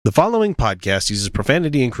The following podcast uses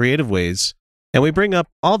profanity in creative ways, and we bring up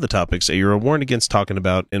all the topics that you are warned against talking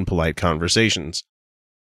about in polite conversations.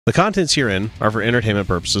 The contents herein are for entertainment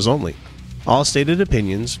purposes only. All stated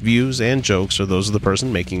opinions, views, and jokes are those of the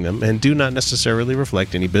person making them and do not necessarily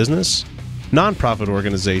reflect any business, non-profit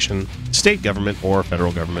organization, state government, or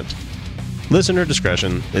federal government. Listener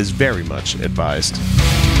discretion is very much advised.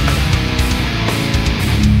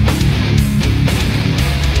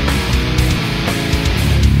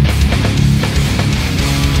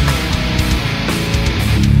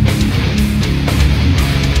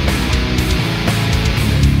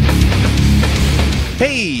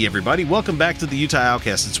 Hey everybody, welcome back to the Utah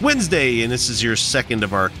Outcasts. It's Wednesday, and this is your second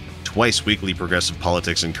of our twice-weekly progressive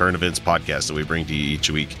politics and current events podcast that we bring to you each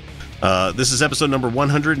week. This is episode number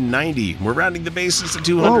 190. We're rounding the bases to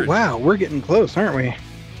 200. Oh, wow, we're getting close, aren't we?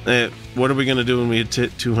 What are we going to do when we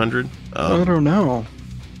hit 200? I don't know.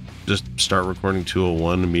 Just start recording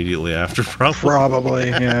 201 immediately after, probably. Probably,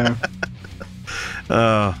 yeah.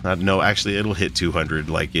 No, actually, it'll hit 200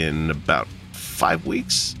 like in about 5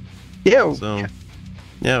 weeks. Yeah. So,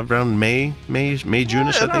 yeah, around May,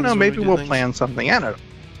 June-ish, I don't know, maybe we'll plan something. I don't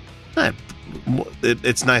know.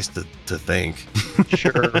 It's nice to think.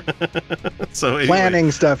 Sure. So anyway,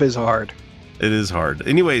 planning stuff is hard. It is hard.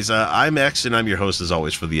 Anyways, I'm X, and I'm your host, as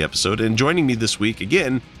always, for the episode. And joining me this week,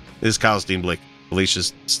 again, is Kyle Steenblick.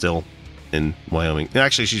 Felicia's still in Wyoming.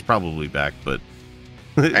 Actually, she's probably back, but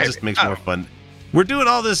it just makes more fun. We're doing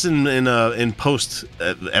all this in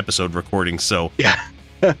post-episode recording, so... Yeah.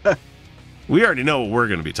 We already know what we're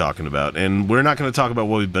going to be talking about, and we're not going to talk about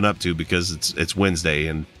what we've been up to because it's Wednesday,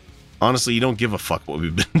 and honestly, you don't give a fuck what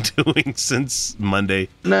we've been doing since Monday.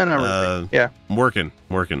 No, really. Yeah. Working.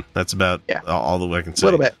 That's about all that I can say.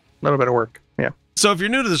 A little bit of work. Yeah. So if you're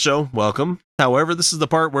new to the show, welcome. However, this is the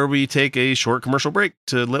part where we take a short commercial break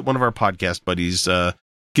to let one of our podcast buddies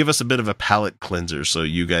give us a bit of a palate cleanser so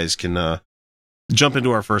you guys can jump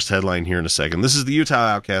into our first headline here in a second. This is the Utah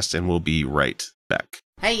Outcast, and we'll be right back.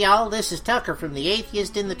 Hey y'all, this is Tucker from the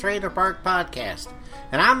Atheist in the Trailer Park podcast.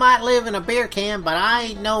 And I might live in a beer can, but I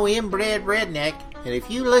ain't no inbred redneck. And if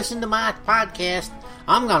you listen to my podcast,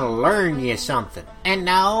 I'm gonna learn you something. And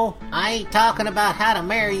no, I ain't talking about how to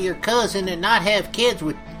marry your cousin and not have kids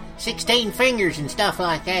with 16 fingers and stuff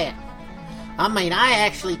like that. I mean, I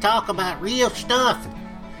actually talk about real stuff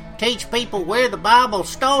and teach people where the Bible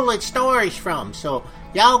stole its stories from. So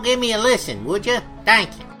y'all give me a listen, would you?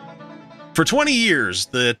 Thank you. For 20 years,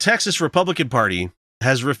 the Texas Republican Party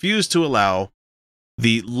has refused to allow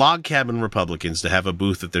the log cabin Republicans to have a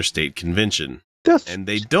booth at their state convention. And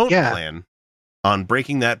they don't plan on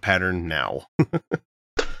breaking that pattern now.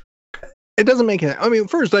 It doesn't make it. I mean,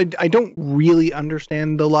 first, I don't really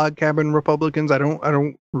understand the log cabin Republicans. I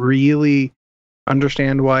don't really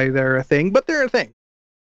understand why they're a thing, but they're a thing.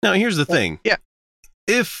 Now, here's the thing. Yeah.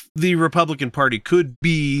 If the Republican Party could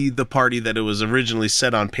be the party that it was originally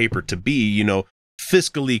set on paper to be,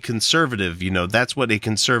 fiscally conservative, that's what a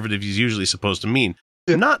conservative is usually supposed to mean.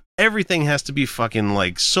 Yeah. Not everything has to be fucking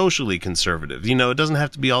like socially conservative. It doesn't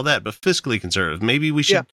have to be all that, but fiscally conservative. Maybe we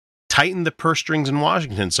should tighten the purse strings in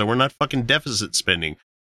Washington so we're not fucking deficit spending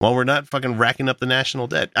while we're not fucking racking up the national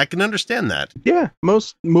debt. I can understand that. Yeah,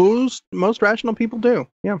 most rational people do.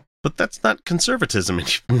 Yeah. But that's not conservatism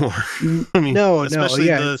anymore. I mean, no,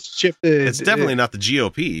 it's shifted. It's definitely not the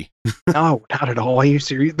GOP. No, not at all. Are you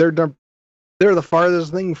serious? They're the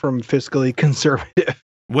farthest thing from fiscally conservative.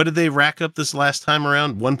 What did they rack up this last time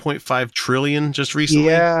around? 1.5 trillion just recently.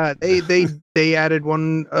 Yeah, they added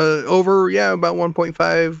one about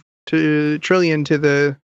 1.5 trillion to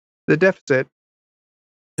the deficit.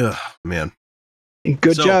 Ugh, man.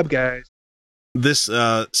 Good job, guys. This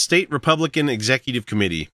state Republican Executive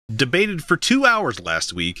Committee debated for 2 hours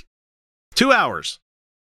last week, 2 hours,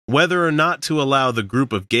 whether or not to allow the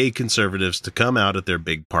group of gay conservatives to come out at their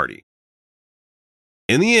big party.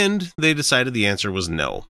 In the end, they decided the answer was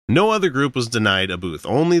no. No other group was denied a booth,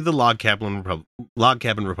 only the log cabin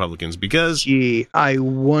Republicans, because... Gee, I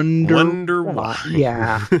wonder why.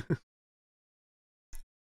 Yeah.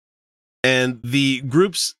 And the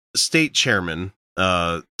group's state chairman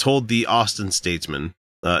told the Austin Statesman,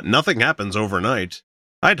 nothing happens overnight.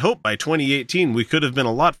 I'd hoped by 2018 we could have been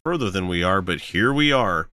a lot further than we are, but here we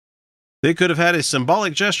are. They could have had a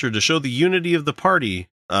symbolic gesture to show the unity of the party,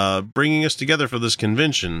 bringing us together for this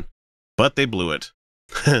convention, but they blew it.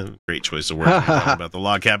 Great choice of words talking about the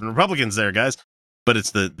log cabin Republicans there, guys. But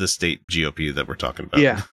it's the state GOP that we're talking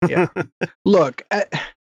about. Yeah. Look,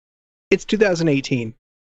 it's 2018.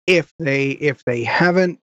 If they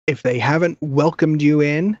haven't welcomed you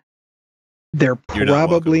in, they're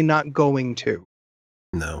probably not going to.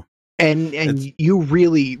 No. And you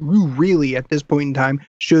really at this point in time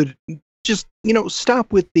should just,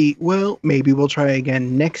 stop with the, well, maybe we'll try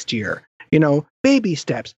again next year. Baby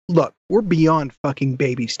steps. Look, we're beyond fucking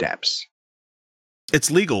baby steps. It's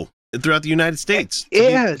legal throughout the United States to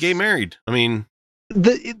be gay married. I mean,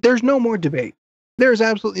 there's no more debate. There's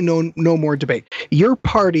absolutely no more debate. Your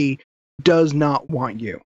party does not want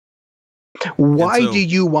you. Why do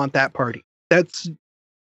you want that party? That's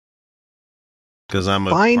because I'm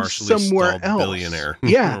a find partially somewhere stalled else. Billionaire,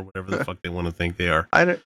 Yeah, or whatever the fuck they want to think they are.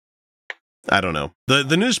 I don't know.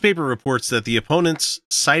 The newspaper reports that the opponents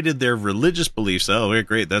cited their religious beliefs. Oh,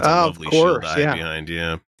 great. That's a lovely shield to hide behind.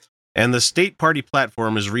 Yeah. And the state party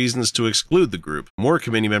platform as reasons to exclude the group. More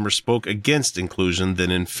committee members spoke against inclusion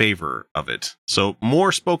than in favor of it. So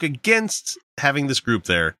more spoke against having this group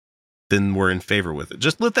there than were in favor with it.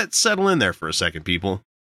 Just let that settle in there for a second, people.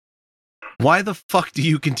 Why the fuck do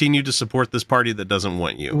you continue to support this party that doesn't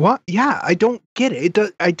want you? What? Yeah, I don't get it.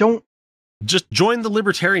 I don't. Just join the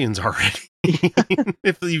libertarians already.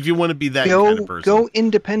 if you want to be that kind of person. Go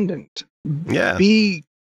independent. Yeah.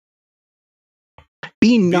 Be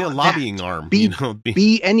not a lobbying arm.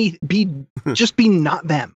 Just be not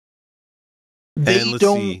them.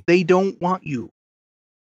 They don't want you.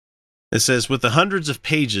 It says, with the hundreds of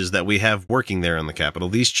pages that we have working there in the Capitol,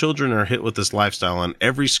 these children are hit with this lifestyle on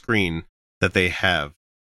every screen that they have.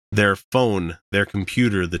 Their phone, their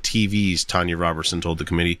computer, the TVs, Tanya Robertson told the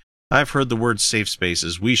committee. I've heard the word safe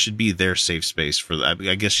spaces. We should be their safe space for that.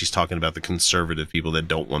 I guess she's talking about the conservative people that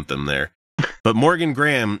don't want them there. But Morgan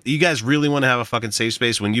Graham, you guys really want to have a fucking safe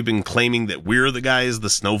space when you've been claiming that we're the guys, the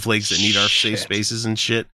snowflakes that need our safe spaces and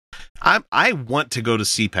shit? I want to go to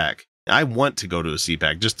CPAC. I want to go to a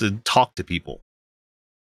CPAC just to talk to people.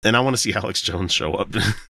 And I want to see Alex Jones show up.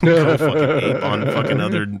 Go fucking ape on fucking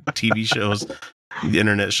other TV shows, the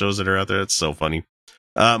internet shows that are out there. It's so funny.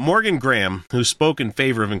 Morgan Graham, who spoke in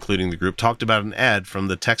favor of including the group, talked about an ad from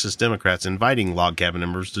the Texas Democrats inviting log cabin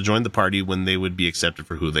members to join the party when they would be accepted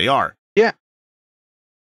for who they are. Yeah.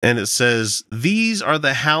 And it says, these are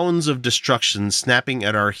the hounds of destruction snapping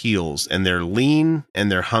at our heels, and they're lean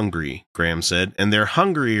and they're hungry, Graham said, and they're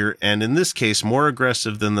hungrier and in this case more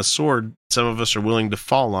aggressive than the sword some of us are willing to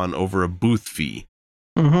fall on over a booth fee.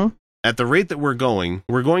 Mm-hmm. At the rate that we're going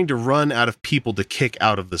to run out of people to kick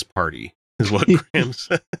out of this party. Is what Graham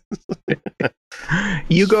says.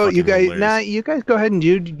 You guys go ahead and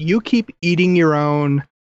you keep eating your own.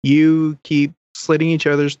 You keep slitting each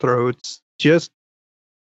other's throats. Just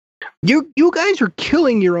you guys are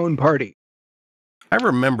killing your own party. I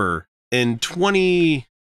remember in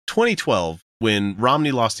 2012 when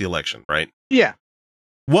Romney lost the election, right? Yeah.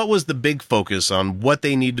 What was the big focus on what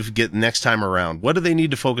they need to get next time around? What do they need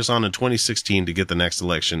to focus on in 2016 to get the next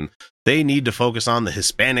election? They need to focus on the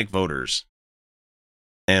Hispanic voters.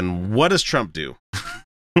 And what does Trump do?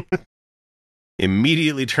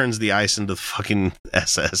 Immediately turns the ice into the fucking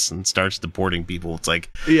SS and starts deporting people. It's like,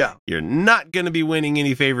 yeah, you're not going to be winning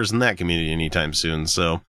any favors in that community anytime soon.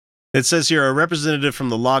 So it says here, a representative from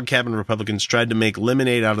the log cabin Republicans tried to make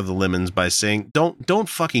lemonade out of the lemons by saying, don't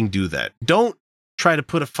fucking do that. Don't try to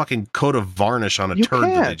put a fucking coat of varnish on a turd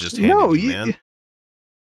that they just handed you, man.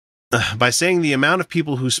 By saying the amount of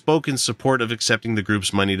people who spoke in support of accepting the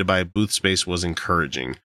group's money to buy booth space was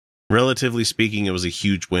encouraging. Relatively speaking, it was a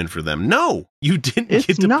huge win for them. No, you didn't get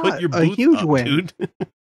to put your booth up, dude. It's not a huge win.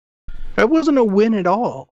 That wasn't a win at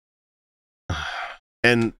all.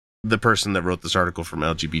 And the person that wrote this article from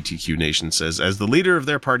LGBTQ Nation says, as the leader of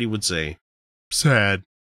their party would say, sad.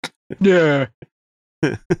 Yeah.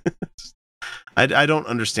 I don't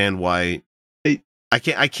understand why. I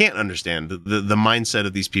can't understand the mindset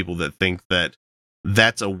of these people that think that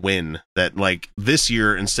that's a win. That like this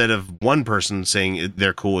year, instead of one person saying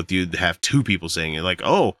they're cool with you, have two people saying it. Like,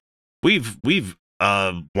 oh, we've 100%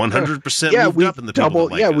 moved up in the people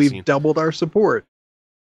that like us. We've doubled our support.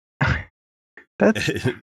 That's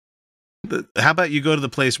how about you go to the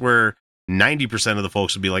place where 90% of the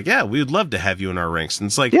folks would be like, yeah, we would love to have you in our ranks. And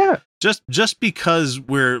it's like, yeah, just because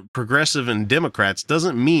we're progressive and Democrats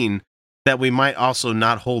doesn't mean that we might also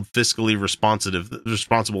not hold fiscally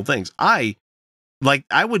responsible things. I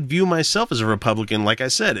would view myself as a Republican, like I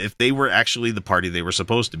said, if they were actually the party they were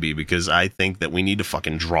supposed to be, because I think that we need to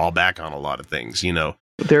fucking draw back on a lot of things, you know.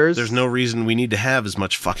 There's no reason we need to have as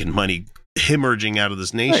much fucking money hemorrhaging out of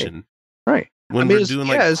this nation. Right. When we're doing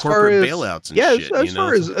corporate bailouts and shit. As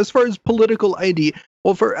far as political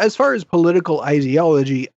as far as political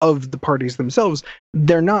ideology of the parties themselves,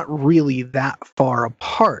 they're not really that far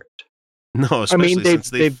apart. No, especially since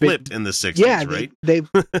they've flipped in the 60s, right?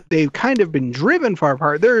 They've kind of been driven far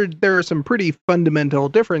apart. There are some pretty fundamental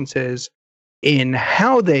differences, in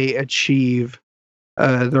how they achieve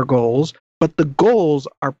their goals, but the goals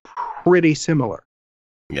are pretty similar.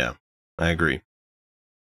 Yeah, I agree.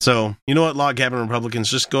 So, you know what, log cabin Republicans,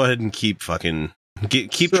 just go ahead and keep trying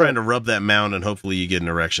to rub that mound, and hopefully you get an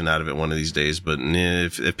erection out of it one of these days. But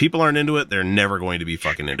if people aren't into it, they're never going to be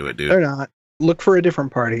fucking into it, dude. They're not. Look for a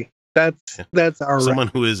different party. That's our someone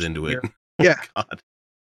who is into it. Yeah. Oh, God.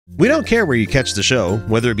 We don't care where you catch the show,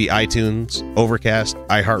 whether it be iTunes, Overcast,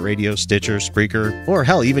 iHeartRadio, Stitcher, Spreaker, or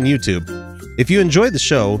hell, even YouTube. If you enjoyed the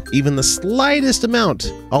show, even the slightest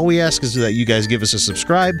amount, all we ask is that you guys give us a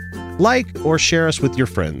subscribe, like, or share us with your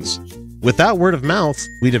friends. Without word of mouth,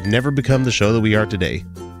 we'd have never become the show that we are today.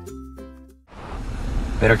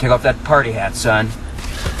 Better take off that party hat, son.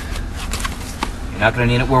 You're not gonna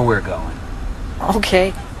need it where we're going.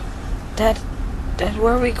 Okay. Dad,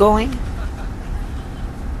 where are we going?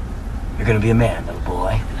 You're gonna be a man, little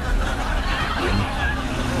boy.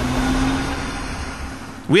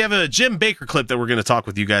 We have a Jim Baker clip that we're going to talk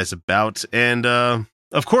with you guys about, and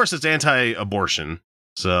of course it's anti-abortion,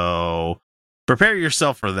 so prepare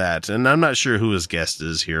yourself for that. And I'm not sure who his guest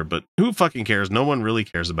is here, but who fucking cares? No one really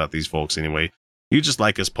cares about these folks anyway. You just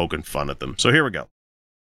like us poking fun at them. So here we go.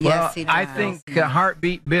 Well, yes, I think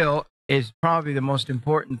Heartbeat Bill is probably the most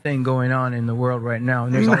important thing going on in the world right now,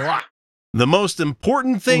 and there's a lot. The most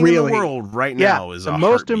important thing in the world right now is the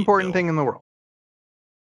most important thing in the world.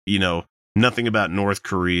 You know, nothing about North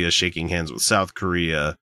Korea shaking hands with South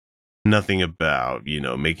Korea. Nothing about,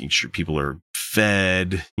 making sure people are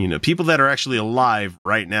fed. People that are actually alive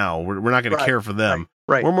right now. We're not going to care for them.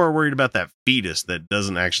 Right. We're more worried about that fetus that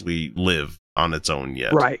doesn't actually live on its own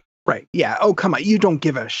yet. Right. Yeah. Oh, come on. You don't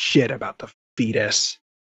give a shit about the fetus.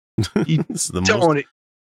 This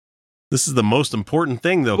is the most important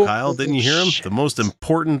thing, though, Kyle. Didn't you hear him? The most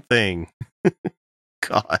important thing.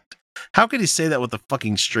 God. How could he say that with a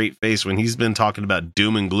fucking straight face when he's been talking about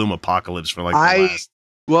doom and gloom apocalypse for the last...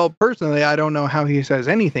 Well, personally, I don't know how he says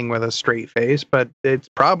anything with a straight face, but it's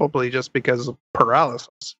probably just because of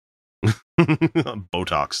paralysis.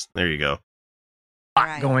 Botox. There you go.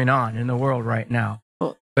 Going on in the world right now.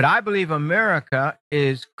 But I believe America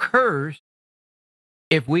is cursed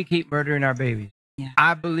if we keep murdering our babies. Yeah.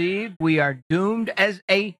 I believe we are doomed as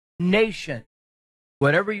a nation.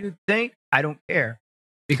 Whatever you think, I don't care.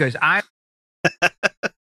 Because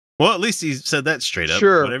well, at least he said that straight up.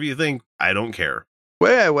 Sure. Whatever you think, I don't care.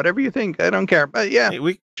 Well, yeah, whatever you think, I don't care. But yeah,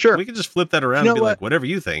 we can just flip that around and be like, whatever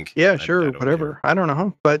you think. Yeah, sure, whatever. Care. I don't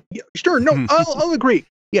know. But yeah, sure, no, I'll agree.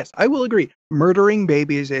 Yes, I will agree. Murdering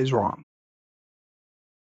babies is wrong.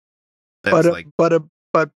 But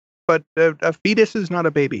a fetus is not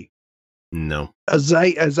a baby. No. A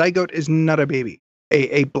zygote is not a baby.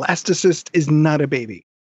 A blastocyst is not a baby.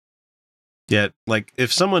 Yeah, like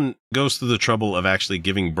if someone goes through the trouble of actually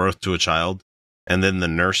giving birth to a child and then the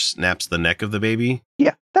nurse snaps the neck of the baby.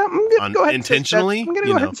 Yeah, I'm going to go ahead intentionally. I'm going to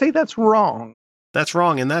go ahead and say that's wrong. That's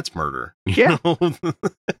wrong, and that's murder. Yeah.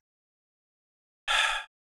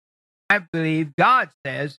 I believe God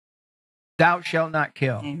says, "Thou shalt not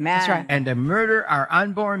kill." Amen. That's right. And to murder our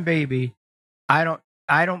unborn baby, I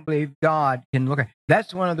don't believe God can look at.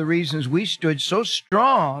 That's one of the reasons we stood so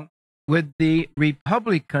strong with the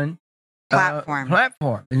Republican platform.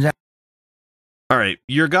 All right,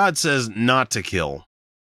 your God says not to kill.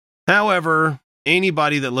 However,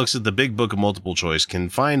 anybody that looks at the big book of multiple choice can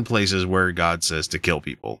find places where God says to kill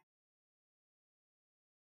people.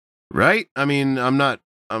 Right? I mean,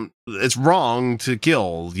 it's wrong to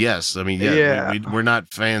kill. Yes. I mean, we're not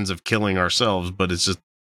fans of killing ourselves, but it's just,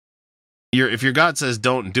 if your God says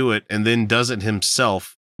don't do it and then does it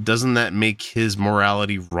himself, doesn't that make his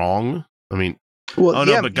morality wrong? I mean,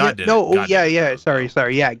 but God did. No,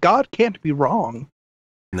 sorry. Yeah, God can't be wrong.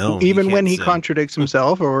 No, even when he contradicts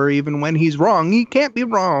himself, or even when he's wrong, he can't be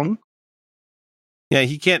wrong. Yeah,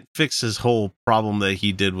 he can't fix his whole problem that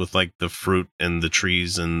he did with like the fruit and the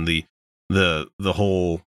trees and the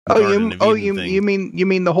whole. You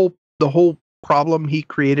mean the whole problem he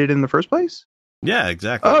created in the first place? Yeah,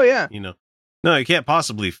 exactly. Oh yeah. No, he can't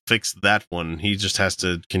possibly fix that one. He just has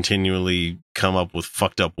to continually come up with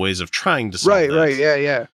fucked up ways of trying to solve that.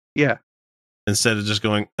 Right, yeah. Instead of just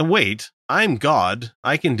going, wait, I'm God.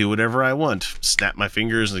 I can do whatever I want. Snap my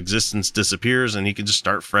fingers, existence disappears, and he can just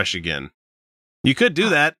start fresh again. You could do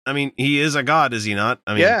that. I mean, he is a god, is he not?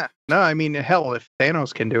 I mean, yeah. No, I mean, hell, if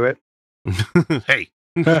Thanos can do it. Hey.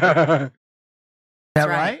 That's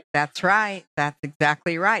right. That's right. That's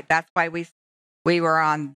exactly right. That's why we were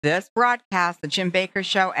on this broadcast, the Jim Baker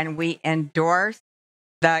Show, and we endorsed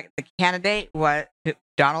the candidate was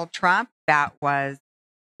Donald Trump. That was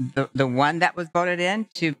the one that was voted in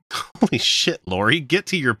to. Holy shit, Lori, get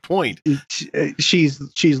to your point. She's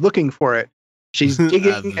looking for it. She's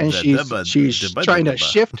digging and she's trying to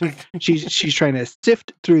shift. She's trying to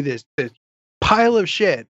sift through this pile of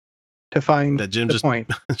shit to find that Jim the just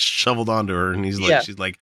point. shoveled onto her, and she's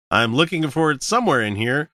like, I'm looking for it somewhere in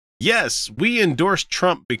here. Yes, we endorse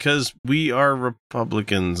Trump because we are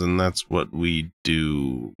Republicans, and that's what we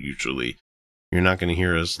do usually. You're not going to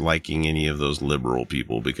hear us liking any of those liberal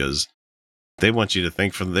people because they want you to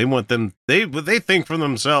think for them. They think for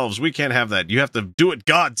themselves. We can't have that. You have to do what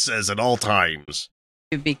God says at all times.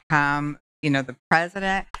 To become, the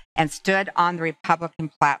president, and stood on the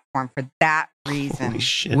Republican platform for that reason. Holy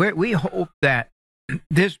shit. We hope that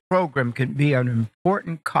this program can be an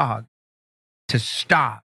important cog to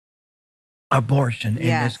stop abortion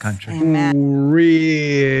in this country. Amen.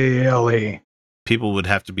 Really? People would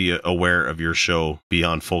have to be aware of your show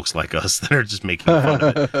beyond folks like us that are just making fun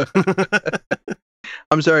of it.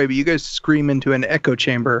 I'm sorry, but you guys scream into an echo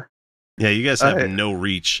chamber. Yeah, you guys have no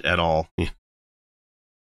reach at all.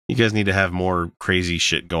 You guys need to have more crazy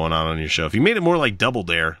shit going on your show. If you made it more like Double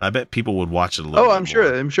Dare, I bet people would watch it a little bit I'm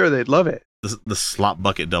sure. I'm sure they'd love it. The slop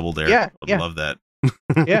bucket Double Dare. Yeah, I'd love that.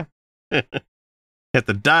 Yeah. You have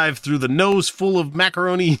to dive through the nose full of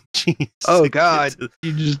macaroni and cheese. Oh, God.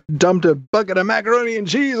 You just dumped a bucket of macaroni and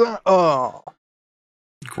cheese on. Oh.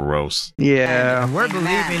 Gross. Yeah. And we're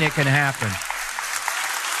believing it can happen.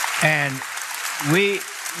 And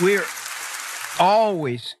we're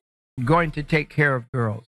always going to take care of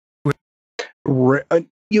girls.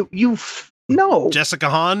 No. Jessica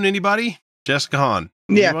Hahn, anybody? Jessica Hahn.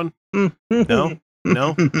 Yeah. Anyone? No?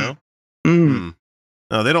 No?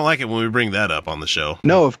 No, they don't like it when we bring that up on the show.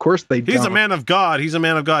 No, of course they don't. He's a man of God. He's a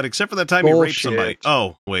man of God, except for that time he raped somebody.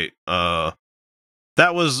 Oh, wait. That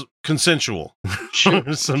was consensual. Some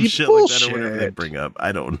shit like that or whatever they bring up.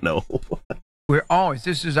 I don't know.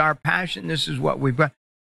 This is our passion. This is what we've got.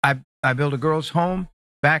 I built a girls' home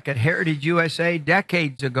back at Heritage USA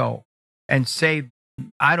decades ago and saved,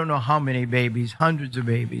 I don't know how many babies, hundreds of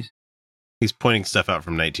babies. He's pointing stuff out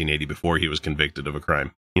from 1980 before he was convicted of a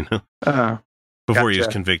crime, Before he was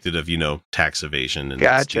convicted of, tax evasion and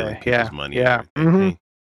stealing people's money. Yeah. Mm-hmm.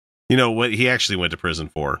 You know what he actually went to prison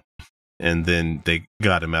for, and then they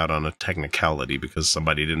got him out on a technicality because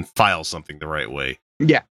somebody didn't file something the right way.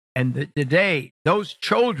 Yeah. And today, those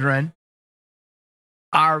children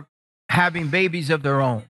are having babies of their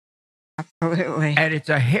own. Absolutely. And it's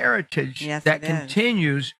a heritage that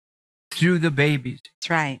continues through the babies. That's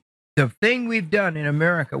right. The thing we've done in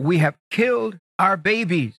America, we have killed our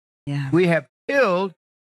babies. Yeah. We have killed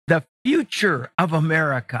the future of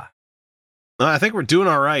America. I think we're doing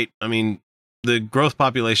all right. I mean, the growth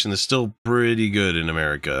population is still pretty good in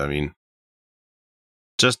America. I mean,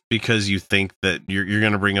 just because you think that you're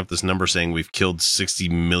going to bring up this number saying we've killed 60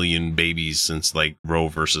 million babies since like Roe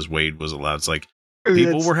versus Wade was allowed. It's like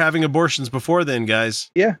people were having abortions before then,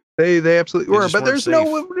 guys. Yeah, they absolutely were. But there's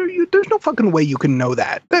no fucking way you can know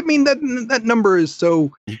that. I mean, that number is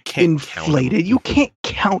so inflated. You can't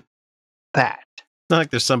count that. It's not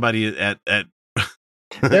like there's somebody at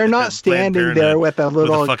they're not standing there with a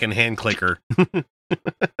little fucking hand clicker.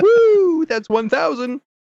 Woo! That's 1,000.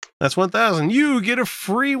 That's 1,000. You get a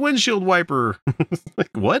free windshield wiper. Like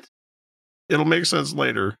what? It'll make sense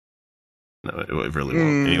later. No, it really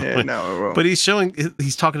won't. Anyway. No, it won't. But he's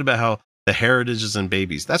talking about how the heritage is in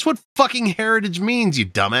babies. That's what fucking heritage means, you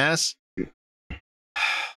dumbass.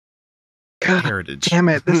 God, heritage. Damn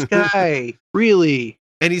it, this guy. Really?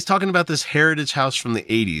 And he's talking about this heritage house from the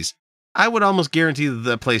 80s. I would almost guarantee that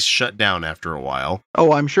the place shut down after a while.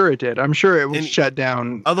 Oh, I'm sure it did. I'm sure it was shut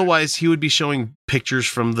down. Otherwise, he would be showing pictures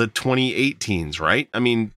from the 2018s, right? I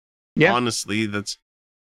mean, honestly, that's...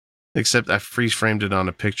 Except I freeze-framed it on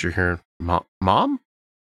a picture here. Mom?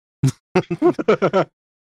 I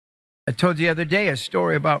told you the other day a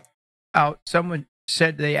story about how someone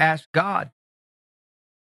said they asked God,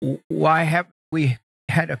 why haven't we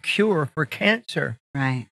had a cure for cancer?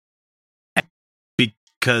 Right.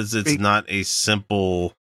 Because it's not a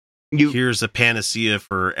simple, here's a panacea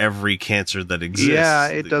for every cancer that exists. Yeah,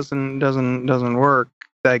 it doesn't work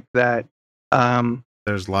like that.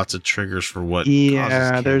 There's lots of triggers for what causes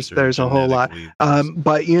cancer, there's a whole lot.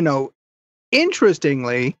 But,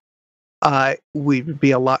 interestingly, we'd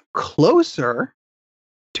be a lot closer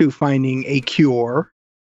to finding a cure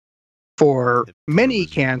for many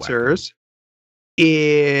cancers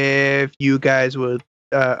if you guys would,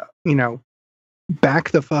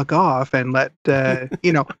 back the fuck off and let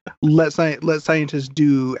scientists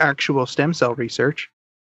do actual stem cell research.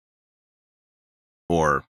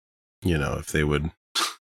 Or, if they would,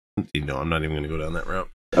 I'm not even going to go down that route.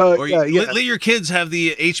 Or let your kids have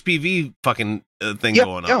the HPV fucking thing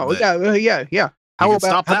going on. Yeah. How about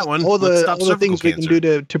stop that one? All the things we can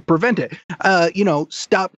do to prevent it.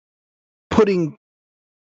 Stop putting,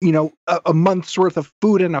 a month's worth of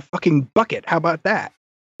food in a fucking bucket. How about that?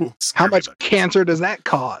 How much cancer does that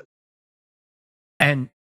cause? And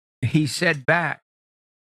he said back,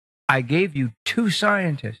 I gave you 2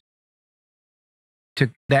 scientists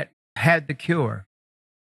that had the cure,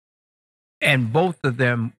 and both of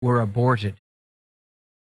them were aborted.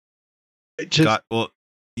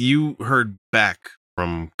 You heard back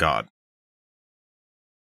from God.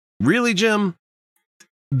 Really, Jim?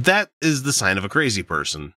 That is the sign of a crazy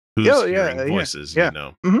person who's hearing voices,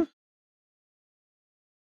 Mm-hmm.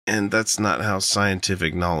 And that's not how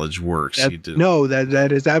scientific knowledge works. No,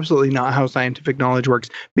 that is absolutely not how scientific knowledge works.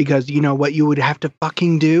 Because you know what you would have to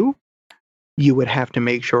fucking do? You would have to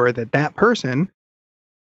make sure that person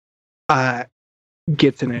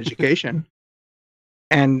gets an education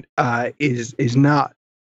and is not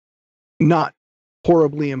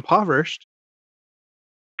horribly impoverished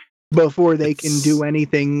before they can do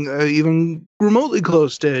anything even remotely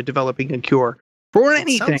close to developing a cure for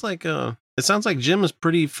anything. It sounds like Jim is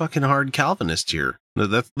pretty fucking hard Calvinist here.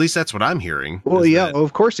 At least that's what I'm hearing. Well,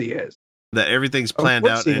 of course he is. That everything's planned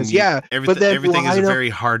out, and everything is a very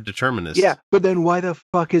hard determinist. Yeah, but then why the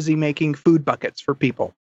fuck is he making food buckets for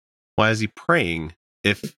people? Why is he praying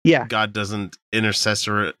if God doesn't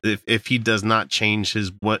intercessor? If he does not change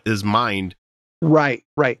his mind? Right.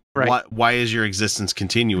 Why is your existence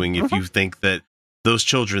continuing if you think that those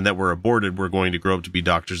children that were aborted were going to grow up to be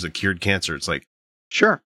doctors that cured cancer? It's like,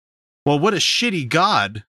 sure. Well, what a shitty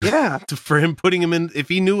God. Yeah. For him putting him in, if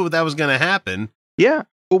he knew that was going to happen. Yeah.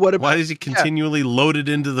 Well, why is he continually loaded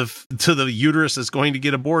into the uterus that's going to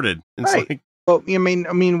get aborted? It's right. Like, well, I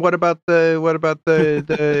mean, what about the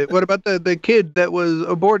kid that was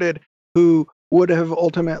aborted who would have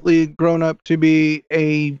ultimately grown up to be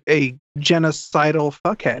a genocidal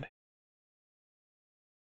fuckhead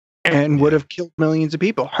and would have killed millions of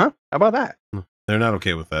people? Huh? How about that? They're not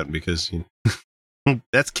okay with that because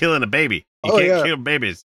that's killing a baby. You can't kill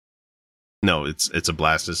babies. No, it's a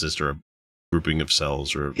blastocyst or a grouping of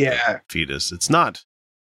cells or a fetus. It's not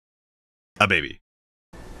a baby.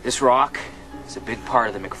 This rock is a big part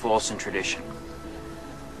of the McFolson tradition.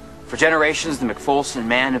 For generations, the McFolson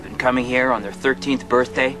men have been coming here on their 13th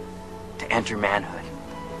birthday to enter manhood.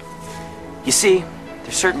 You see,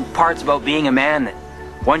 there's certain parts about being a man that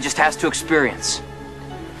one just has to experience.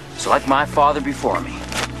 So like my father before me,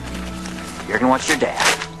 you're gonna watch your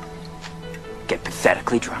dad get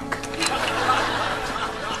pathetically drunk.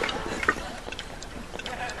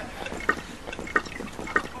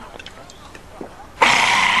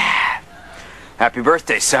 Happy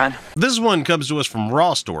birthday, son. This one comes to us from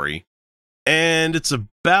Raw Story, and it's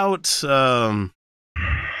about one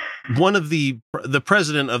of the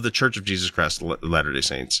president of the Church of Jesus Christ of Latter-day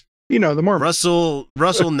Saints. The Mormon.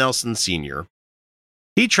 Russell Nelson Sr.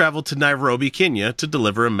 He traveled to Nairobi, Kenya to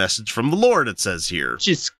deliver a message from the Lord, it says here.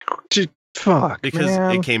 Just fuck, because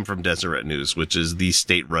man. It came from Deseret News, which is the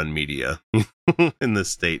state-run media in this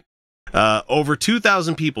state. Over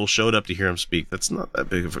 2,000 people showed up to hear him speak. That's not that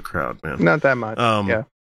big of a crowd, man. Not that much.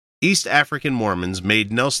 East African Mormons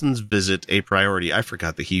made Nelson's visit a priority. I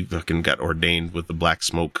forgot that he fucking got ordained with the black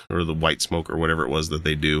smoke or the white smoke or whatever it was that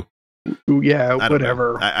they do. Yeah,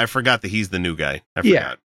 whatever. I forgot that he's the new guy. I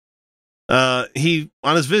forgot. He,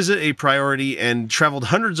 on his visit, a priority, and traveled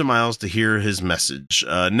hundreds of miles to hear his message.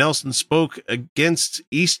 Nelson spoke against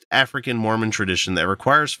East African Mormon tradition that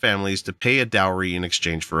requires families to pay a dowry in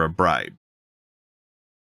exchange for a bride.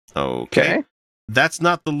 Okay. That's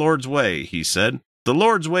not the Lord's way, he said. The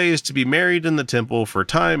Lord's way is to be married in the temple for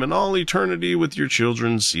time and all eternity with your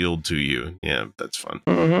children sealed to you. Yeah, that's fun.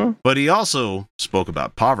 Mm-hmm. But he also spoke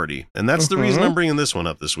about poverty, and that's the reason I'm bringing this one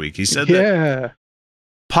up this week. He said that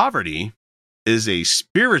poverty is a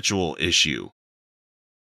spiritual issue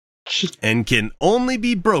and can only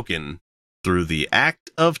be broken through the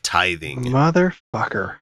act of tithing.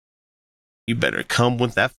 Motherfucker. You better come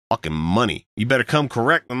with that fucking money. You better come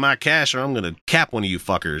correct with my cash or I'm going to cap one of you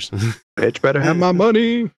fuckers. Bitch better have my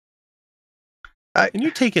money. And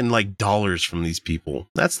you're taking like dollars from these people.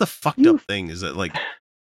 That's the fucked up thing, is that like,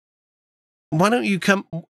 why don't you come?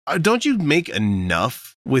 Don't you make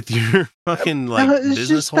enough with your fucking like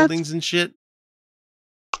business holdings and shit?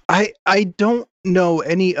 I don't know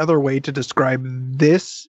any other way to describe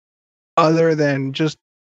this other than just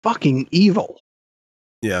fucking evil.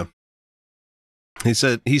 Yeah. He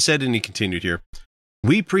said, and he continued here,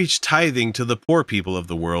 we preach tithing to the poor people of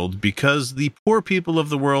the world because the poor people of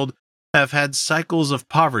the world have had cycles of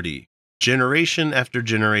poverty, generation after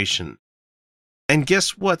generation. And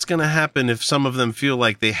guess what's going to happen if some of them feel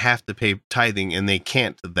like they have to pay tithing and they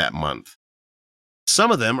can't that month?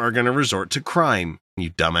 Some of them are going to resort to crime,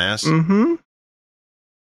 you dumbass. Mm-hmm.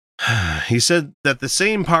 He said that the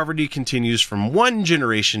same poverty continues from one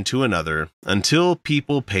generation to another until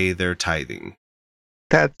people pay their tithing.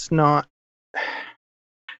 That's not...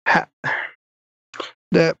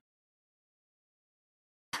 that...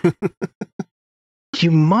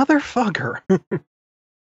 You motherfucker.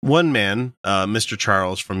 One man, Mr.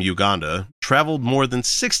 Charles from Uganda, traveled more than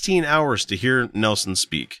 16 hours to hear Nelson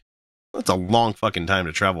speak. That's a long fucking time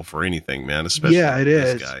to travel for anything, man, especially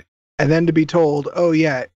this guy. And then to be told, oh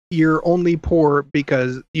yeah, you're only poor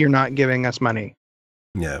because you're not giving us money.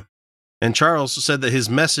 Yeah. And Charles said that his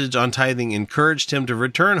message on tithing encouraged him to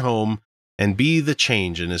return home and be the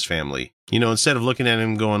change in his family. You know, instead of looking at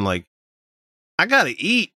him going like, I gotta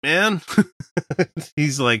eat, man.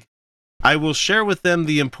 He's like, I will share with them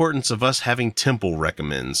the importance of us having temple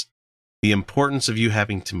recommends. The importance of you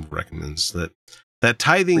having temple recommends. That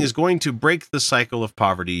tithing is going to break the cycle of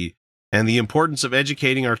poverty, and the importance of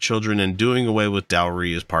educating our children and doing away with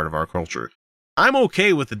dowry is part of our culture. I'm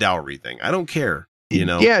okay with the dowry thing. I don't care, you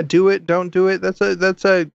know. Yeah, do it, don't do it. That's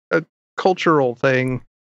a cultural thing.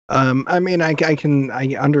 I mean, I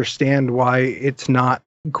understand why it's not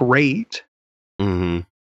great,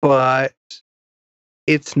 but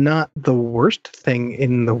it's not the worst thing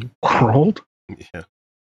in the world. Yeah.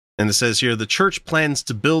 And it says here, the church plans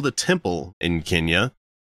to build a temple in Kenya,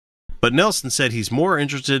 but Nelson said he's more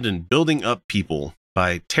interested in building up people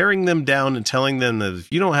by tearing them down and telling them that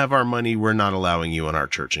if you don't have our money, we're not allowing you in our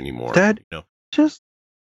church anymore. That just...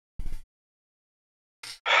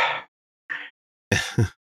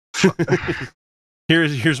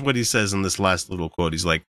 Here's what he says in this last little quote. He's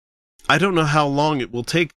like, I don't know how long it will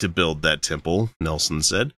take to build that temple, Nelson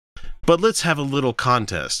said, but let's have a little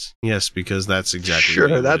contest. Yes, because that's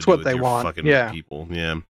exactly that's what they want. Fucking people.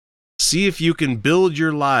 Yeah. See if you can build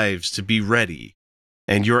your lives to be ready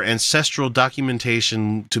and your ancestral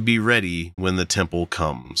documentation to be ready when the temple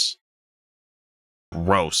comes.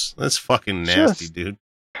 Gross. That's fucking nasty, dude.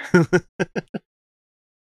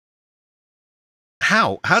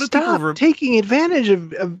 How do people taking advantage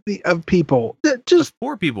of people? Just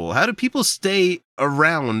poor people. How do people stay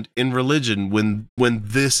around in religion when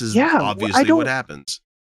this is obviously what happens?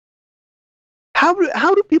 How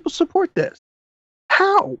do people support this?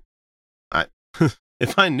 How?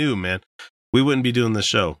 If I knew, man, we wouldn't be doing this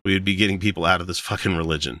show. We would be getting people out of this fucking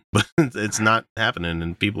religion. But it's not happening,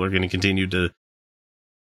 and people are going to continue to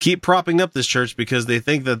keep propping up this church because they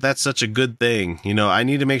think that that's such a good thing. You know, I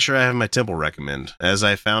need to make sure I have my temple recommend. As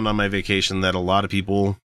I found on my vacation that a lot of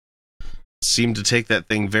people seem to take that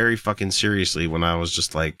thing very fucking seriously when I was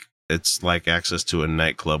just like, it's like access to a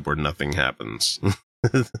nightclub where nothing happens.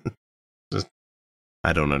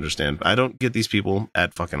 I don't understand. I don't get these people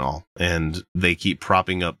at fucking all. And they keep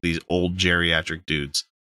propping up these old geriatric dudes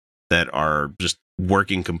that are just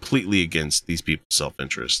working completely against these people's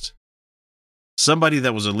self-interest. Somebody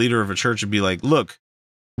that was a leader of a church would be like, look,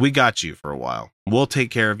 we got you for a while. We'll take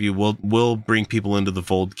care of you. We'll bring people into the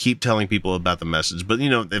fold. Keep telling people about the message. But, you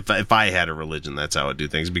know, if I had a religion, that's how I'd do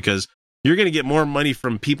things, because you're going to get more money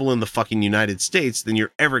from people in the fucking United States than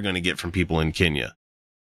you're ever going to get from people in Kenya.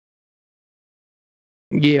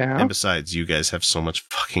 Yeah. And besides, you guys have so much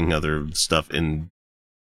fucking other stuff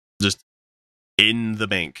just in the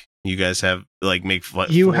bank. You guys have make $4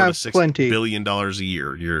 to $6 billion a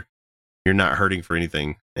year. You're not hurting for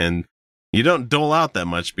anything, and you don't dole out that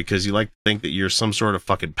much because you like to think that you're some sort of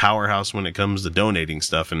fucking powerhouse when it comes to donating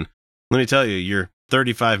stuff. And let me tell you, your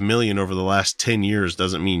 35 million over the last 10 years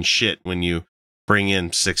doesn't mean shit when you bring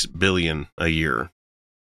in $6 billion a year.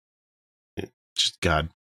 Just God,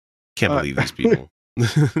 can't believe these people.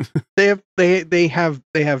 they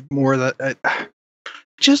have more that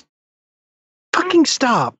just fucking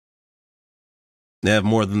stop. They have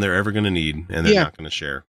more than they're ever going to need, and they're not going to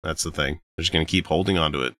share. That's the thing. They're just going to keep holding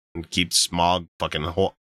on to it and keep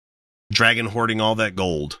dragon hoarding all that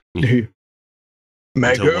gold. Until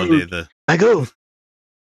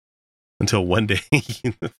one day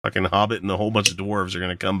the fucking Hobbit and a whole bunch of dwarves are going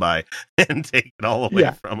to come by and take it all away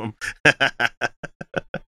from them.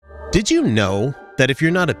 Did you know that if you're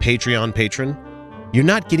not a Patreon patron, you're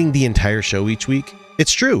not getting the entire show each week?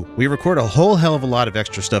 It's true. We record a whole hell of a lot of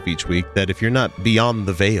extra stuff each week that if you're not beyond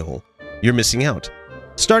the veil, you're missing out.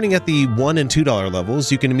 Starting at the $1 and $2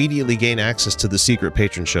 levels, you can immediately gain access to the secret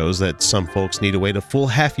patron shows that some folks need to wait a full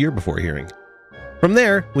half year before hearing. From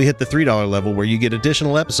there, we hit the $3 level where you get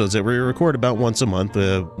additional episodes that we record about once a month,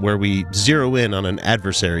 where we zero in on an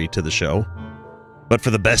adversary to the show. But for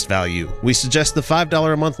the best value, we suggest the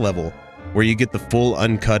 $5 a month level, where you get the full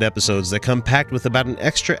uncut episodes that come packed with about an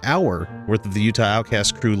extra hour worth of the Utah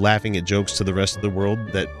Outcasts crew laughing at jokes to the rest of the world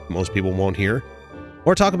that most people won't hear,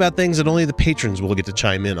 or talk about things that only the patrons will get to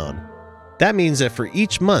chime in on. That means that for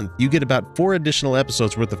each month, you get about 4 additional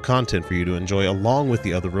episodes worth of content for you to enjoy along with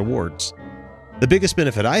the other rewards. The biggest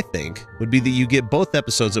benefit, I think, would be that you get both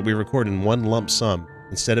episodes that we record in one lump sum,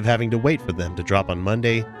 instead of having to wait for them to drop on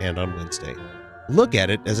Monday and on Wednesday. Look at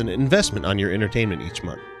it as an investment on your entertainment each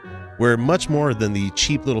month. We're much more than the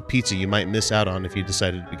cheap little pizza you might miss out on if you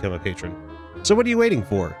decided to become a patron. So what are you waiting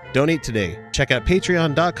for? Donate today. Check out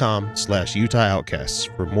patreon.com/Utah Outcasts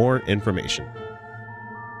for more information.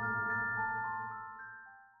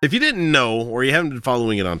 If you didn't know, or you haven't been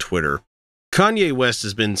following it on Twitter, Kanye West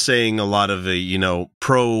has been saying a lot of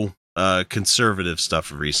pro-conservative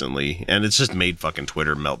stuff recently, and it's just made fucking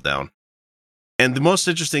Twitter meltdown. And the most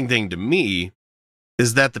interesting thing to me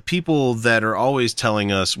is that the people that are always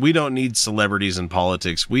telling us, we don't need celebrities in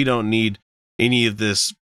politics, we don't need any of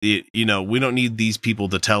this, we don't need these people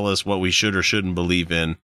to tell us what we should or shouldn't believe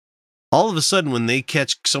in. All of a sudden, when they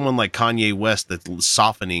catch someone like Kanye West that's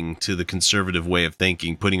softening to the conservative way of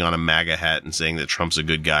thinking, putting on a MAGA hat and saying that Trump's a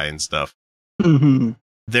good guy and stuff,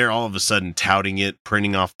 they're all of a sudden touting it,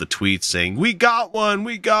 printing off the tweets saying, we got one.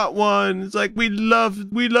 It's like, we love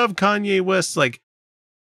Kanye West. Like,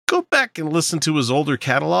 go back and listen to his older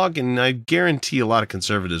catalog, and I guarantee a lot of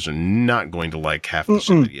conservatives are not going to like half the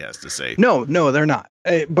shit that he has to say. No, they're not.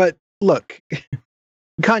 But look,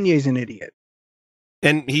 Kanye's an idiot.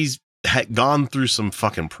 And he's gone through some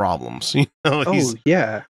fucking problems.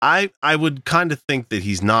 Yeah. I would kind of think that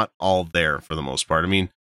he's not all there for the most part. I mean,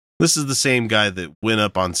 this is the same guy that went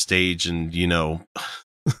up on stage and,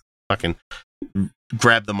 fucking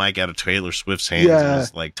grabbed the mic out of Taylor Swift's hands and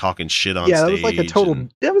was like talking shit on stage. Yeah, that was like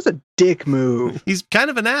that was a dick move. He's kind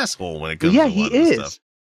of an asshole when it comes to a lot of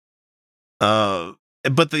stuff.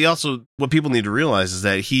 But what people need to realize is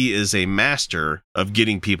that he is a master of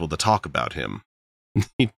getting people to talk about him.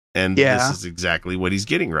 And this is exactly what he's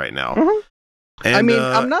getting right now. Mm-hmm. And,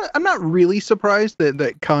 I'm not really surprised that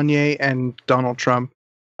Kanye and Donald Trump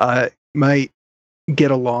might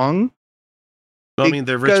get along. Well, I mean,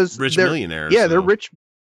 they're rich millionaires. Yeah, they're rich,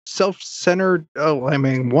 self-centered. Oh, I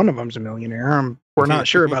mean, one of them's a millionaire. We're not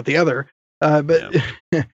sure about the other. But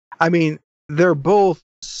I mean, they're both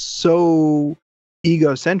so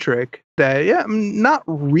egocentric that I'm not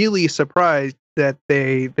really surprised that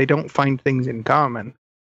they don't find things in common.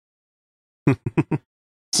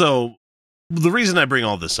 So the reason I bring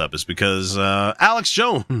all this up is because Alex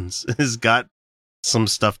Jones has got some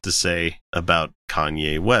stuff to say about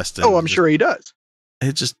Kanye West. And I'm sure he does.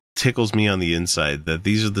 It just tickles me on the inside that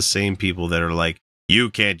these are the same people that are like, you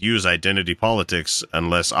can't use identity politics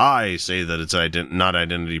unless I say that it's not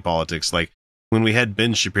identity politics. Like when we had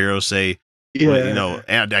Ben Shapiro say,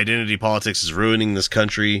 identity politics is ruining this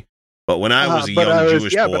country. But when I was a young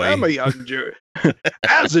Jewish boy. But I'm a young Jew.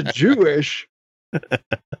 As a Jewish.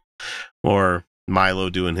 Or Milo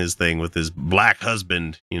doing his thing with his black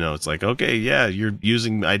husband. It's like, okay, yeah, you're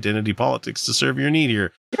using identity politics to serve your need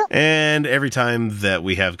here. Yeah. And every time that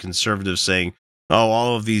we have conservatives saying,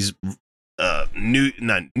 all of these New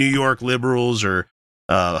York liberals or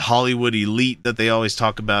Hollywood elite that they always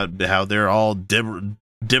talk about, how they're all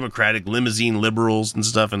Democratic limousine liberals and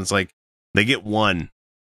stuff. And it's like, they get one.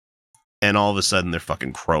 And all of a sudden, they're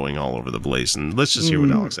fucking crowing all over the place. And let's just hear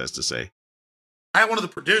what Alex has to say. I had one of the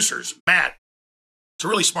producers, Matt, it's a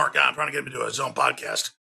really smart guy. I'm trying to get him to do his own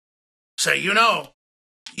podcast. Say, you and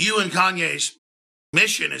Kanye's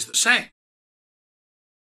mission is the same.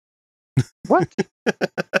 What?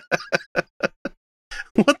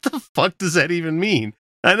 What the fuck does that even mean?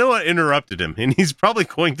 I know I interrupted him, and he's probably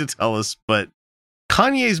going to tell us, but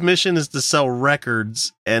Kanye's mission is to sell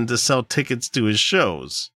records and to sell tickets to his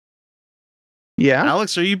shows. Yeah.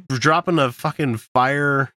 Alex, are you dropping a fucking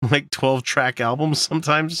fire, 12-track album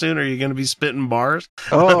sometime soon? Are you going to be spitting bars?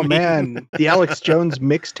 Oh, man. The Alex Jones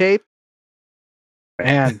mixtape?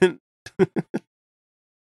 Man.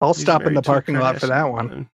 I'll stop in the parking lot for that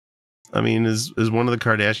one. I mean, is one of the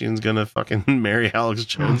Kardashians going to fucking marry Alex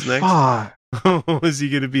Jones next? Is he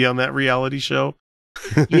going to be on that reality show?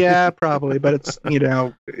 Yeah, probably. But it's,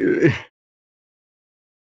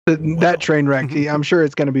 that train wreck, I'm sure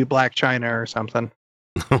it's going to be Black China or something.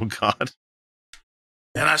 Oh, God.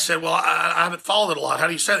 And I said, well, I haven't followed it a lot. How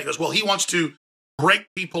do you say that? He goes, well, he wants to break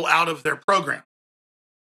people out of their program.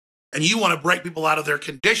 And you want to break people out of their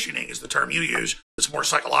conditioning is the term you use. It's a more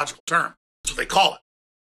psychological term. That's what they call it.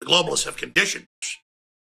 The globalists have conditioned.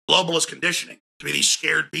 Globalist conditioning to be these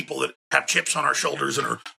scared people that have chips on our shoulders and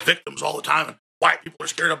are victims all the time. And white people are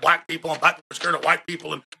scared of black people and black people are scared of white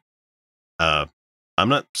people. And I'm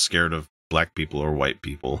not scared of black people or white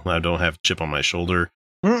people. I don't have a chip on my shoulder,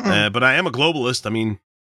 but I am a globalist. I mean,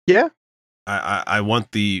 yeah, I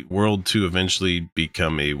want the world to eventually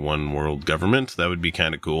become a one world government. That would be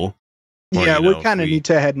kind of cool. Or, yeah, we kind of need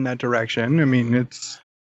to head in that direction. I mean, it's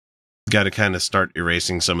got to kind of start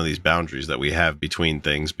erasing some of these boundaries that we have between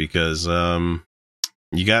things, because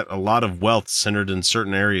you got a lot of wealth centered in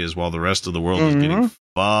certain areas while the rest of the world is getting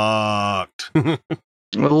fucked. A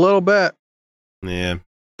little bit. Yeah,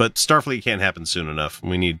 but Starfleet can't happen soon enough.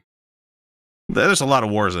 There's a lot of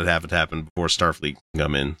wars that haven't happened before Starfleet can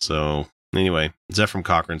come in. So anyway, Zephram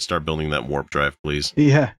Cochrane, start building that warp drive, please.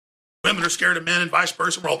 Yeah. Women are scared of men and vice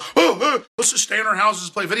versa. We're all, let's just stay in our houses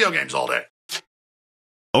and play video games all day.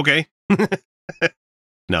 Okay.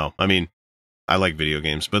 No, I mean, I like video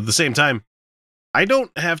games, but at the same time, I don't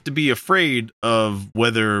have to be afraid of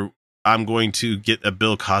whether I'm going to get a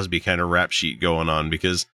Bill Cosby kind of rap sheet going on,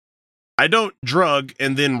 because I don't drug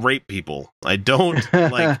and then rape people. I don't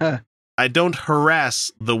I don't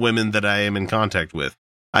harass the women that I am in contact with.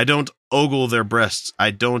 I don't ogle their breasts.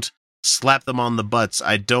 I don't slap them on the butts.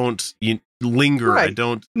 I don't linger. Right. I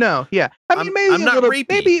don't. No, yeah. I mean, maybe I'm a not little,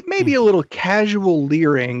 rapey. maybe a little casual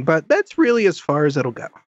leering, but that's really as far as it'll go.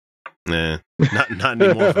 Not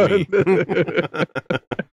anymore for me.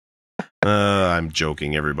 I'm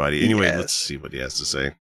joking, everybody. Anyway, Let's see what he has to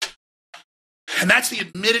say. And that's the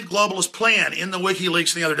admitted globalist plan in the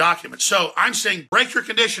WikiLeaks and the other documents. So I'm saying break your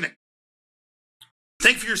conditioning.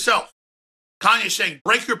 Think for yourself. Kanye's saying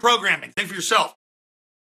break your programming. Think for yourself.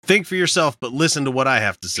 Think for yourself, but listen to what I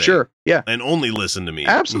have to say. Sure, yeah. And only listen to me.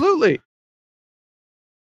 Absolutely.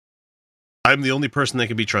 I'm the only person that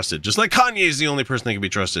can be trusted. Just like Kanye is the only person that can be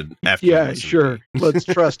trusted. After sure. Let's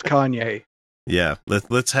trust Kanye. Yeah,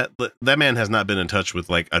 that man has not been in touch with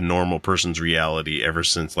like a normal person's reality ever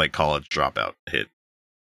since like College Dropout hit.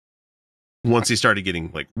 Once he started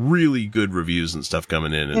getting like really good reviews and stuff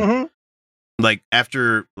coming in, and like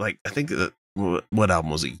after like I think what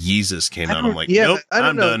album was it? Yeezus came out. I'm like, nope,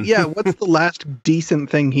 I'm done. Yeah, what's the last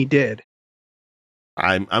decent thing he did?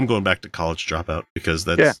 I'm going back to College Dropout because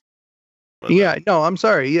that's no, I'm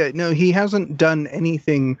sorry. Yeah, no, he hasn't done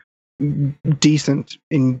anything decent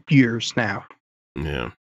in years now. Yeah.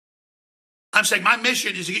 I'm saying my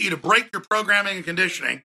mission is to get you to break your programming and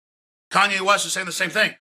conditioning. Kanye West is saying the same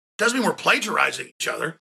thing. Doesn't mean we're plagiarizing each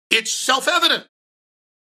other. It's self-evident.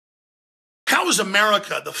 How is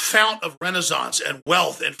America the fount of renaissance and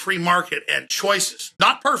wealth and free market and choices?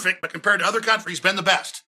 Not perfect, but compared to other countries, been the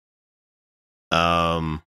best.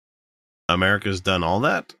 America's done all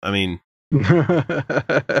that? I mean,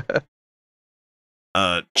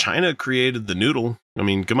 China created the noodle. I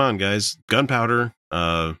mean, come on, guys. Gunpowder.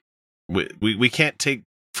 We can't take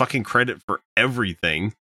fucking credit for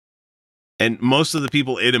everything. And most of the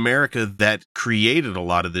people in America that created a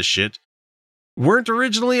lot of this shit weren't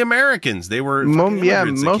originally Americans. They were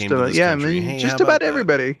most of it. Yeah, I mean, hey, just about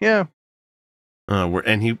everybody. Yeah.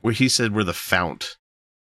 He said we're the fount.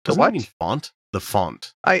 The what? He mean font? The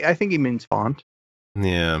font. I think he means font.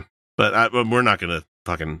 Yeah, but we're not gonna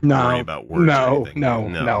fucking worry about words.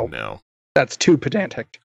 No. That's too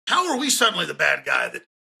pedantic. How are we suddenly the bad guy that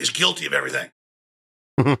is guilty of everything?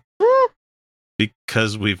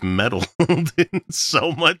 Because we've meddled in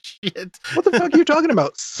so much shit. What the fuck are you talking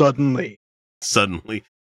about? Suddenly, we've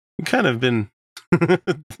kind of been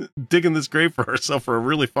digging this grave for ourselves for a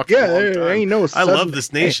really fucking long time. Ain't no sudden, I love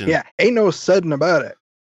this nation. Ain't no sudden about it.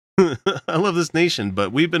 I love this nation,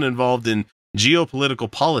 but we've been involved in geopolitical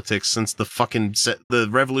politics since the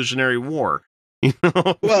Revolutionary War. You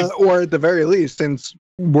know? Well, or at the very least, since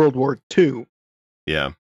World War II.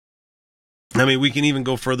 Yeah. I mean, we can even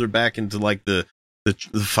go further back into like the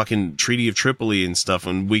fucking Treaty of Tripoli and stuff,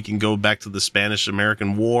 and we can go back to the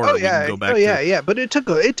Spanish-American War. Oh yeah, But it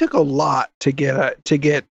took a lot to get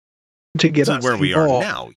us where we are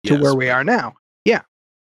now. To where we are now. Yeah.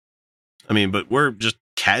 I mean, but we're just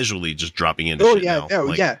casually just dropping into shit now.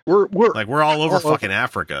 We're all over fucking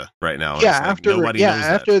Africa right now. Yeah, after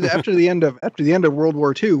the end of World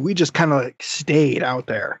War II, we just kind of like stayed out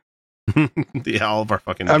there. Yeah, all of our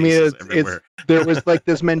fucking. I mean, there was like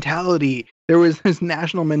this mentality. There was this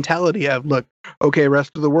national mentality of, look, okay,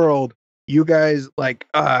 rest of the world, you guys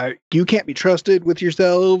you can't be trusted with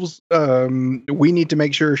yourselves. We need to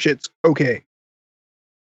make sure shit's okay.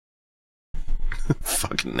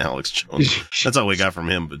 Fucking Alex Jones. That's all we got from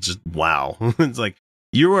him, but just wow. It's like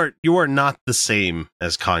you are not the same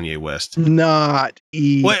as Kanye West.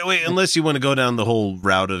 Wait, unless you want to go down the whole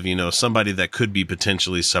route of, somebody that could be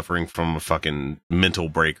potentially suffering from a fucking mental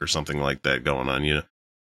break or something like that going on,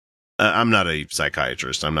 I'm not a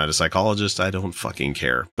psychiatrist. I'm not a psychologist. I don't fucking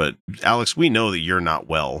care. But Alex, we know that you're not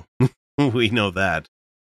well. We know that.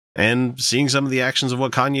 And seeing some of the actions of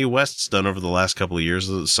what Kanye West's done over the last couple of years,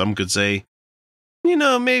 some could say,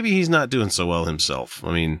 maybe he's not doing so well himself.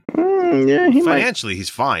 I mean, financially he's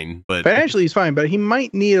fine, but he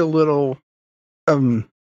might need a little help.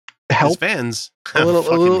 His fans, a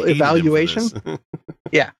little evaluation.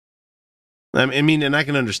 Yeah. I mean, and I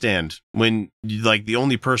can understand when like the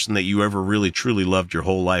only person that you ever really truly loved your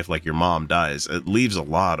whole life, like your mom, dies. It leaves a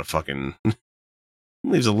lot of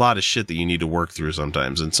shit that you need to work through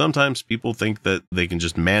sometimes. And sometimes people think that they can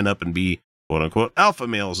just man up and be quote unquote alpha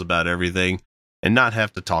males about everything and not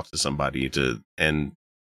have to talk to somebody and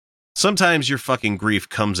sometimes your fucking grief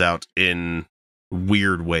comes out in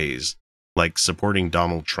weird ways, like supporting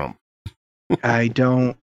Donald Trump. I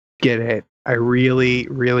don't get it. I really,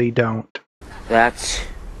 really don't. That's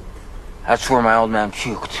where my old man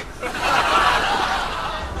puked.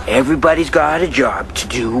 Everybody's got a job to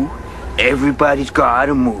do. Everybody's got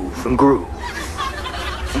to move and groove.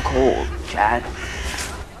 I'm cold, Chad.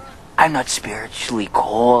 I'm not spiritually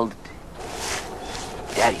cold.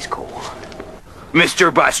 Daddy's cold.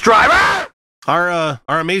 Mr. Bus Driver! Our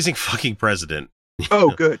amazing fucking president.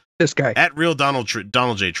 Oh, good. This guy. At real Donald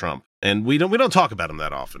J. Trump. And we don't talk about him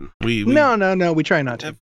that often. No. We try not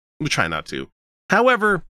to. We try not to.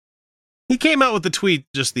 However, he came out with a tweet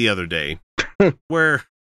just the other day where,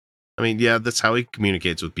 I mean, yeah, that's how he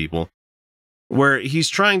communicates with people, where he's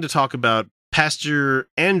trying to talk about Pastor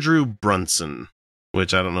Andrew Brunson,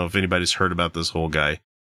 which I don't know if anybody's heard about this whole guy.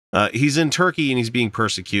 He's in Turkey and he's being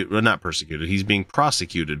persecuted. Well, not persecuted. He's being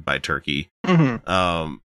prosecuted by Turkey.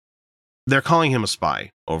 Mm-hmm. They're calling him a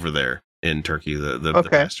spy over there in Turkey, the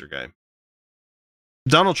pastor guy.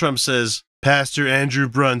 Donald Trump says, Pastor Andrew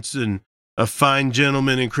Brunson, a fine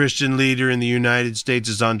gentleman and Christian leader in the United States,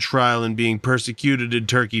 is on trial and being persecuted in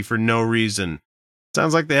Turkey for no reason.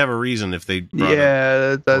 Sounds like they have a reason if they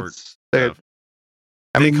brought that's it.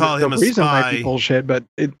 I mean, call him a reason spy. Might be bullshit, but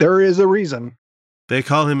there is a reason. They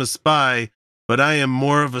call him a spy, but I am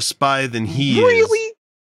more of a spy than he is. Really?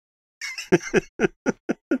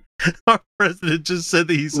 Our president just said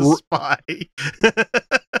that he's a spy.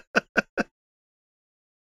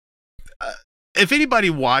 If anybody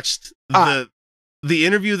watched the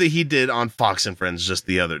interview that he did on Fox and Friends just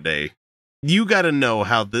the other day, you got to know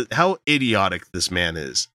how idiotic this man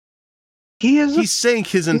is. He sank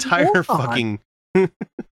his entire fucking.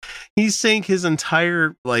 He sank his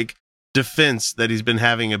entire like defense that he's been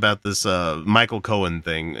having about this Michael Cohen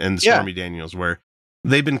thing and Stormy Daniels, where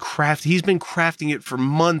he's been crafting it for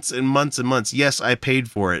months and months and months. Yes, I paid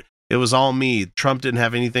for it. It was all me. Trump didn't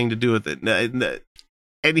have anything to do with it.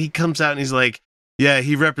 And he comes out and he's like, "Yeah,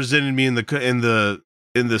 he represented me in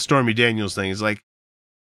the Stormy Daniels thing." He's like,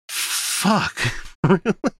 "Fuck."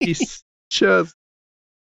 Really? He's just.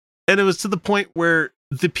 And it was to the point where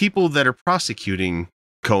the people that are prosecuting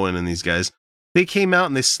Cohen and these guys, they came out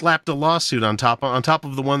and they slapped a lawsuit on top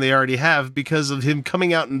of the one they already have because of him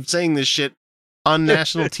coming out and saying this shit on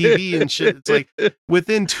national TV and shit. It's like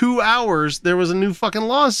within 2 hours there was a new fucking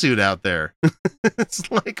lawsuit out there. It's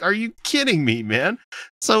like, are you kidding me, man?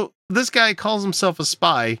 So this guy calls himself a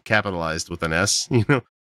spy, capitalized with an S,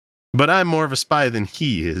 but I'm more of a spy than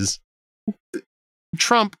he is.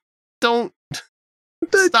 Trump, don't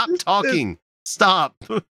stop talking. Stop.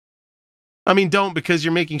 I mean, don't, because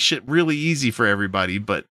you're making shit really easy for everybody,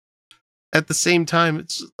 but at the same time,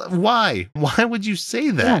 it's why would you say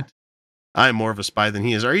that? Yeah. I'm more of a spy than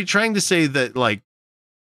he is. Are you trying to say that, like,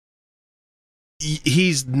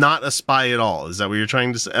 he's not a spy at all? Is that what you're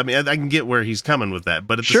trying to say? I mean, I can get where he's coming with that,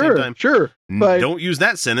 but at the same time, but don't use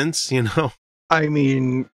that sentence, I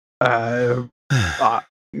mean, it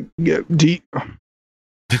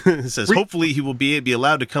says, hopefully he will be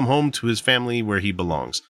allowed to come home to his family where he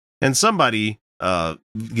belongs. And somebody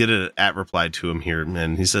get an reply to him here,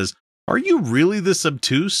 and he says, "Are you really this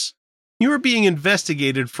obtuse? You are being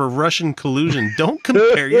investigated for Russian collusion. Don't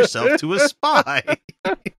compare yourself to a spy."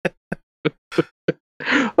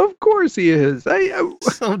 Of course he is.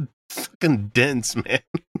 So fucking dense, man.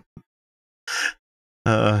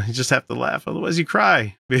 You just have to laugh, otherwise you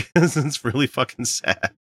cry, because it's really fucking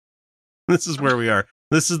sad. This is where we are.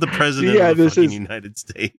 This is the president of the fucking United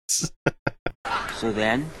States. So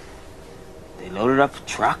then, they loaded up a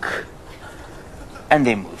truck, and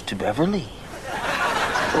they moved to Beverly.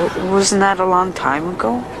 Wasn't that a long time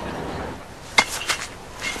ago?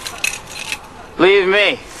 Leave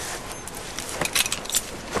me.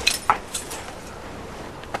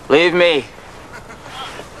 Leave me.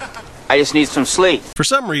 I just need some sleep. For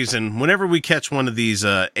some reason, whenever we catch one of these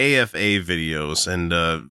AFA videos,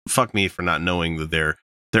 and fuck me for not knowing that they're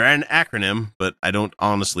an acronym, but I don't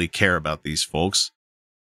honestly care about these folks.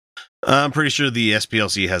 I'm pretty sure the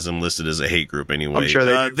SPLC has them listed as a hate group anyway. I'm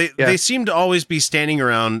sure they seem to always be standing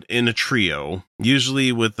around in a trio,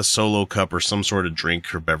 usually with a solo cup or some sort of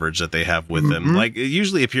drink or beverage that they have with them. Like, it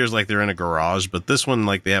usually appears like they're in a garage, but this one,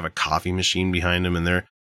 like, they have a coffee machine behind them, and they're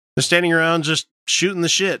standing around just shooting the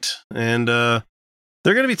shit. And they're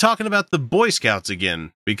going to be talking about the Boy Scouts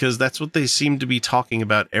again, because that's what they seem to be talking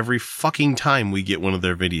about every fucking time we get one of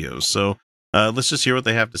their videos. So let's just hear what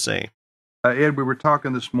they have to say. Ed, we were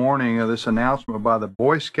talking this morning of this announcement by the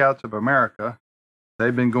Boy Scouts of America.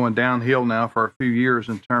 They've been going downhill now for a few years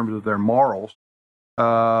in terms of their morals,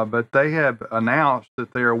 but they have announced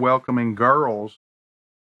that they are welcoming girls,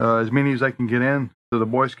 as many as they can get in, to the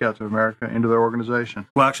Boy Scouts of America, into their organization.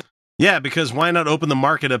 Well, actually, yeah, because why not open the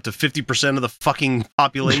market up to 50% of the fucking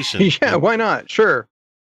population? Yeah, why not? Sure.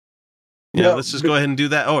 Yeah, let's just go ahead and do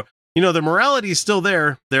that. Oh, you know, the morality is still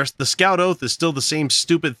there. There's the Scout Oath is still the same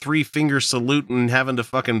stupid 3-finger salute and having to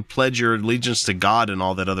fucking pledge your allegiance to God and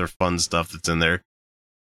all that other fun stuff that's in there.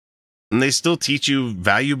 And they still teach you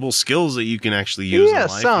valuable skills that you can actually use in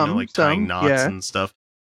life, like tying knots and stuff.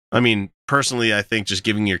 I mean, personally, I think just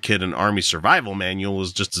giving your kid an Army survival manual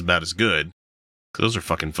is just about as good. Those are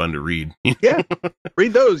fucking fun to read. Yeah,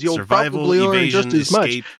 read those. You'll Survival, probably learn evasion, just as much.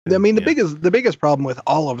 escape, I mean, the biggest problem with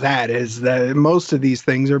all of that is that most of these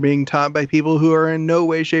things are being taught by people who are in no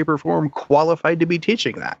way, shape, or form qualified to be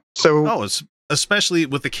teaching that. So, especially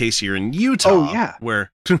with the case here in Utah,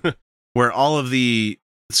 where where all of the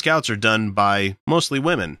scouts are done by mostly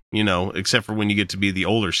women, you know, except for when you get to be the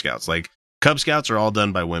older scouts. Like Cub Scouts are all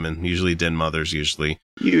done by women, usually den mothers,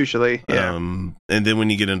 Usually, yeah. And then when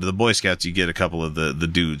you get into the Boy Scouts, you get a couple of the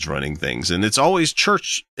dudes running things, and it's always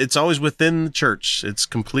church. It's always within the church. It's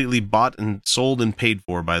completely bought and sold and paid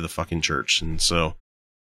for by the fucking church, and so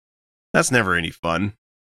that's never any fun.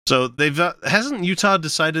 So hasn't Utah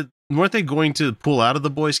decided? Weren't they going to pull out of the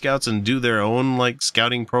Boy Scouts and do their own like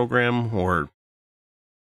scouting program? Or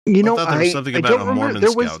you know, I don't remember.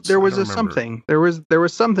 There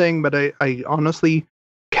was something, but I honestly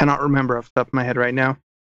cannot remember off the top of my head right now.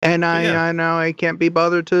 And I know I can't be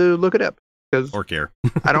bothered to look it up or care.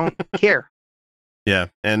 I don't care. Yeah,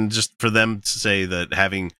 and just for them to say that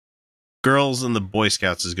having girls in the Boy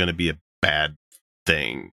Scouts is going to be a bad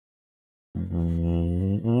thing.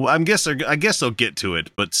 I guess they'll get to it,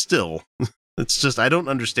 but still, it's just I don't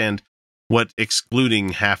understand what excluding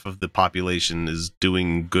half of the population is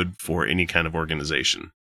doing good for any kind of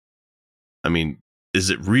organization. I mean, is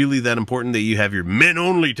it really that important that you have your men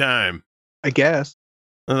only time? I guess.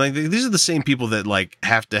 Like, these are the same people that like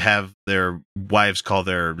have to have their wives call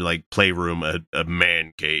their like playroom a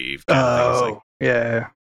man cave. Oh, yeah.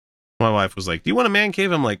 My wife was like, "Do you want a man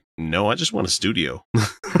cave?" I'm like, "No, I just want a studio."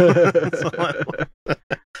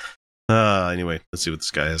 Anyway, let's see what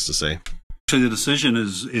this guy has to say. Actually, the decision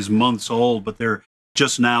is months old, but they're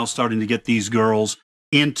just now starting to get these girls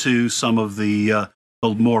into some of the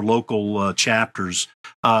more local chapters.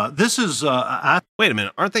 This is... Wait a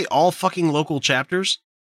minute. Aren't they all fucking local chapters?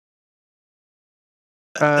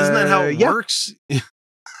 Isn't that how it works?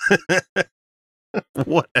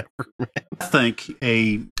 Whatever, man. I think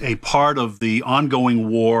a part of the ongoing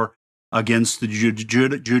war against the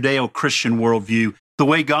Judeo-Christian worldview, the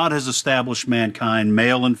way God has established mankind,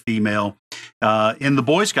 male and female. In the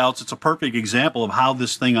Boy Scouts, it's a perfect example of how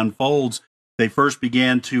this thing unfolds. They first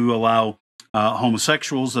began to allow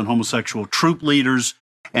homosexuals and homosexual troop leaders,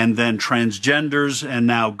 and then transgenders, and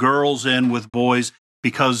now girls in with boys,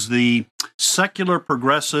 because the secular,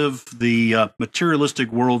 progressive, the materialistic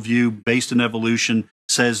worldview based in evolution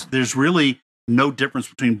says there's really no difference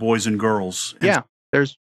between boys and girls. Yeah,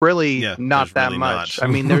 there's really not that really much. Not.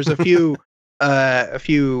 I mean, there's a few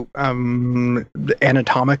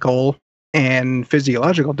anatomical and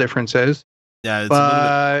physiological differences. Yeah, it's a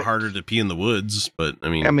little bit harder to pee in the woods, but I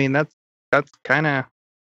mean that's kind of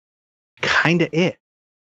it.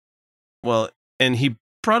 Well, and he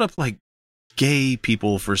brought up like gay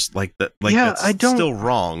people for like that, like that's still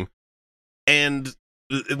wrong. And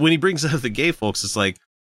when he brings up the gay folks, it's like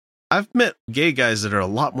I've met gay guys that are a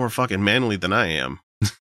lot more fucking manly than I am.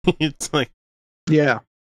 It's like,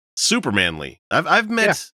 super manly. I've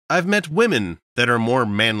met women that are more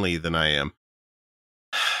manly than I am.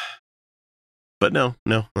 But no,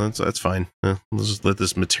 that's fine. Let's just let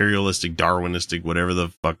this materialistic, Darwinistic, whatever the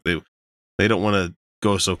fuck they don't want to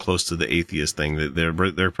go so close to the atheist thing.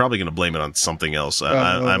 They're probably going to blame it on something else.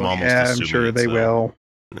 I'm almost assuming. I'm sure they will.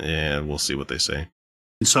 Yeah, we'll see what they say.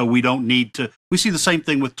 And so we don't need to. We see the same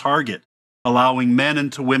thing with Target, allowing men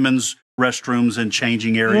into women's restrooms and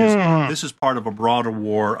changing areas. This is part of a broader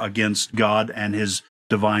war against God and his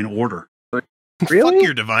divine order. Really? Fuck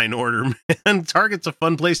your divine order, man. Target's a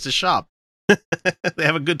fun place to shop. They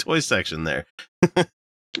have a good toy section there.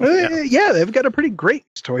 Yeah, they've got a pretty great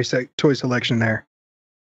toy selection there.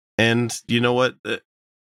 And you know what?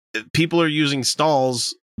 People are using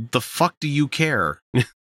stalls. The fuck do you care?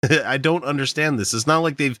 I don't understand this. It's not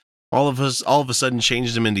like they've all of a sudden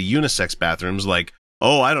changed them into unisex bathrooms. Like,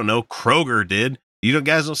 oh, I don't know, Kroger did. You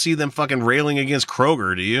guys don't see them fucking railing against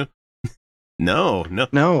Kroger, do you?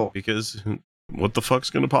 No. Because what the fuck's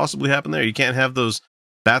going to possibly happen there? You can't have those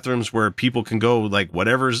bathrooms where people can go like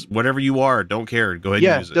whatever you are, don't care, go ahead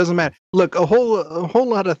and use it. Doesn't matter. Look, a whole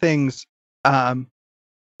lot of things.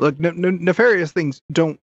 Look, nefarious things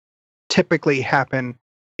don't typically happen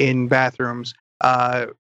in bathrooms. I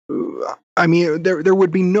mean, there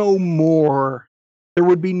would be no more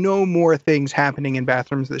things happening in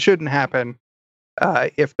bathrooms that shouldn't happen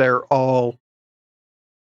if they're all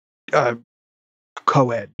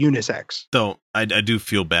co-ed, unisex. Though I do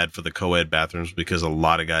feel bad for the co-ed bathrooms because a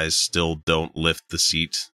lot of guys still don't lift the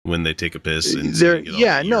seat when they take a piss. And there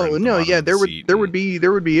would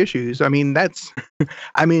be issues. I mean, that's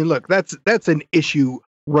an issue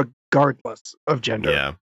regardless of gender.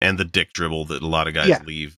 Yeah. And the dick dribble that a lot of guys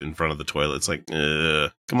leave in front of the toilet. It's like,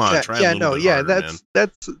 come on, try a little bit harder, man.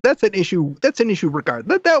 That's an issue. That's an issue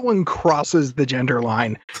regardless. That one crosses the gender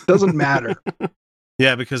line. Doesn't matter.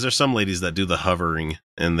 Yeah, because there's some ladies that do the hovering,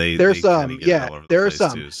 and there are some,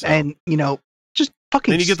 too, so. And just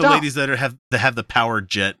fucking. Then you get stop. the ladies that have the power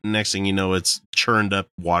jet. Next thing you know, it's churned up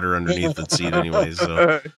water underneath the seat, anyways.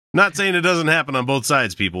 So, not saying it doesn't happen on both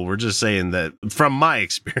sides, people. We're just saying that from my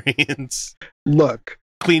experience. Look,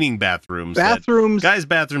 cleaning bathrooms, guys'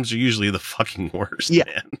 bathrooms are usually the fucking worst. Yeah,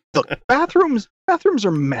 man. Look, bathrooms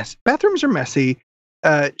are messy. Bathrooms are messy.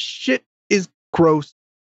 Shit is gross.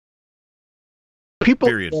 People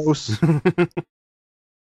are gross.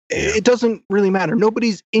 It doesn't really matter.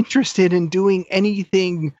 Nobody's interested in doing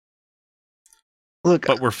anything. Look,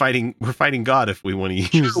 but we're fighting God if we want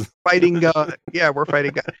to use fighting God. Yeah, we're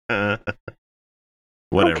fighting God.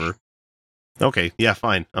 Whatever. Okay, yeah,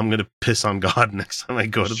 fine. I'm gonna piss on God next time I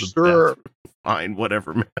go to the bathroom. Fine,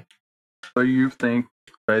 whatever, man. So you think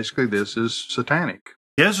basically this is satanic?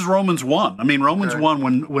 Yeah, this is Romans 1. I mean, Romans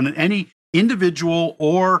 1, when any individual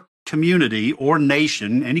or community or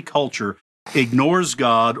nation, any culture, ignores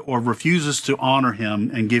God or refuses to honor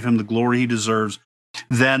him and give him the glory he deserves,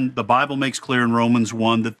 then the Bible makes clear in Romans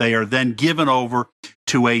 1 that they are then given over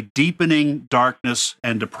to a deepening darkness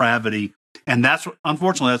and depravity. And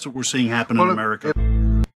unfortunately, that's what we're seeing happen in America.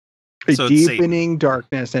 Deepening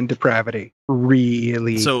darkness and depravity.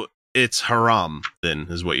 Really. So it's haram, then,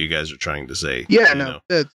 is what you guys are trying to say. Yeah,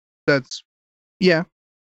 that's yeah.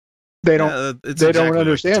 They don't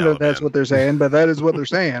understand that that's what they're saying, but that is what they're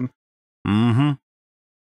saying. Mm-hmm.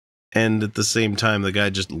 And at the same time, the guy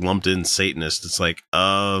just lumped in Satanist. It's like,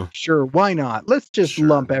 sure, why not? Let's just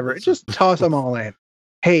lump just toss them all in.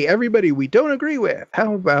 Hey, everybody we don't agree with.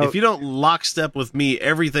 How about if you don't lockstep with me,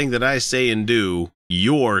 everything that I say and do,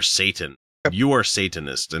 you're Satan. You're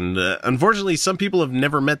Satanist. And unfortunately, some people have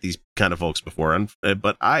never met these kind of folks before,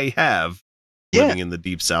 but I have, living in the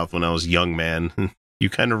Deep South when I was a young man. You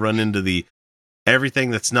kind of run into everything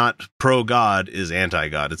that's not pro-God is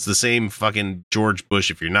anti-God. It's the same fucking George Bush.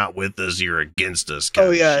 If you're not with us, you're against us.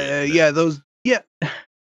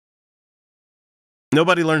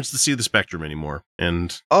 Nobody learns to see the spectrum anymore.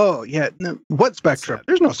 And what spectrum?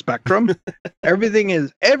 There's no spectrum. Everything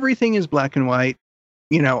is black and white.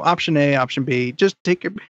 Option A, option B. Just take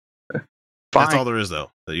your. That's all there is, though.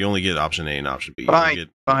 That you only get option A and option B.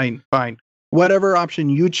 Fine. Whatever option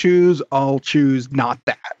you choose, I'll choose not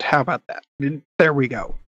that. How about that? There we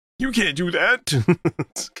go. You can't do that.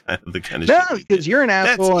 It's kind of the kind of no, because you're an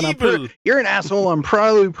asshole. You're an asshole. I'm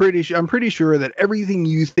pretty sure that everything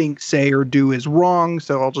you think, say, or do is wrong.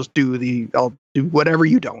 So I'll just I'll do whatever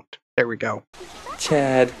you don't. There we go.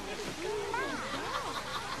 Chad.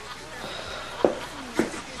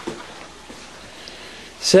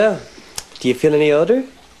 So, do you feel any older?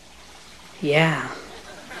 Yeah.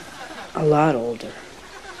 A lot older.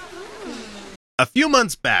 A few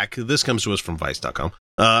months back, this comes to us from Vice.com.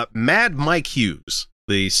 Mad Mike Hughes,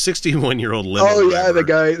 the 61-year-old limo driver, the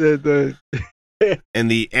guy, the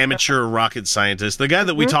and the amateur rocket scientist, the guy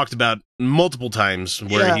that we talked about multiple times,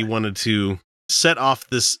 where he wanted to set off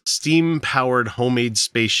this steam-powered homemade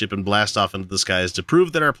spaceship and blast off into the skies to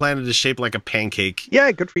prove that our planet is shaped like a pancake.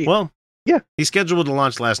 Yeah, good for you. Well, he scheduled to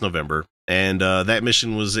launch last November, and that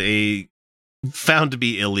mission was a found to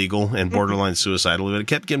be illegal and borderline suicidal, but it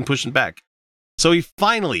kept getting pushed back. So he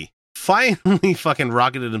finally fucking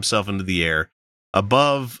rocketed himself into the air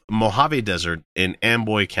above Mojave Desert in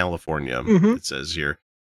Amboy, California. It says here.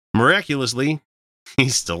 Miraculously,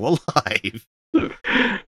 he's still alive.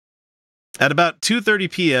 At about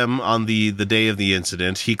 2:30 p.m. on the day of the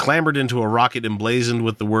incident, he clambered into a rocket emblazoned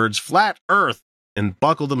with the words "Flat Earth" and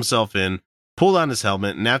buckled himself in, pulled on his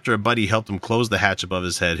helmet, and after a buddy helped him close the hatch above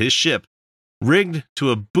his head, his ship, rigged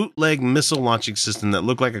to a bootleg missile launching system that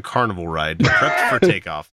looked like a carnival ride, prepped for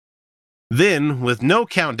takeoff. Then, with no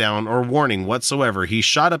countdown or warning whatsoever, he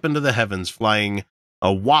shot up into the heavens, flying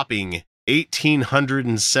a whopping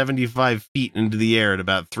 1,875 feet into the air at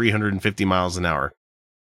about 350 miles an hour.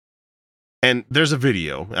 And there's a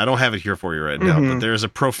video. I don't have it here for you right now, but there's a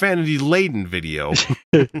profanity-laden video.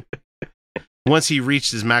 Once he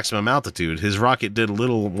reached his maximum altitude, his rocket did a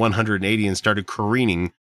little 180 and started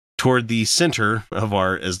careening toward the center of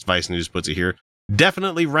our, as Vice News puts it here,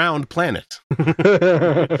 definitely round planet.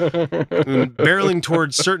 Barreling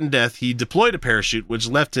towards certain death, he deployed a parachute, which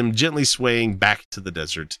left him gently swaying back to the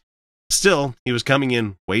desert. Still, he was coming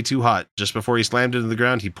in way too hot. Just before he slammed into the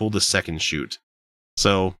ground, he pulled a second chute.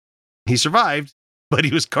 So, he survived, but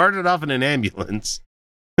he was carted off in an ambulance.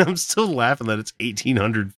 I'm still laughing that it's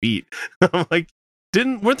 1,800 feet. I'm like,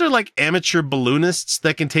 weren't there like amateur balloonists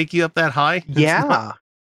that can take you up that high? Yeah.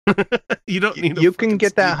 You don't need. You can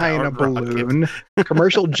get that high in a balloon.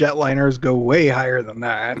 Commercial jetliners go way higher than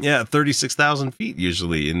that. Yeah, 36,000 feet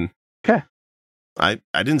usually. And okay, I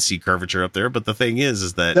didn't see curvature up there, but the thing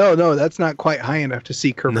is that no, that's not quite high enough to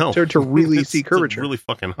see curvature to really see curvature. It's really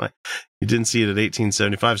fucking high. You didn't see it at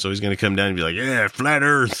 1875, so he's going to come down and be like, "Yeah, flat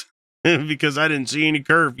Earth," because I didn't see any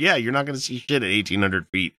curve. Yeah, you're not going to see shit at 1,800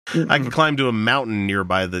 feet. I can climb to a mountain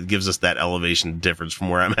nearby that gives us that elevation difference from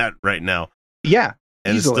where I'm at right now. Yeah.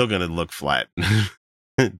 And easily. It's still going to look flat.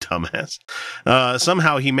 Dumbass.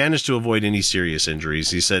 Somehow he managed to avoid any serious injuries.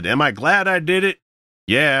 He said, "Am I glad I did it?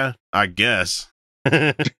 Yeah, I guess.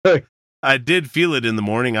 I did feel it in the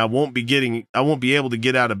morning. I won't be able to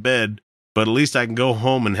get out of bed, but at least I can go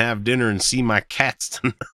home and have dinner and see my cats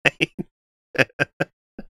tonight."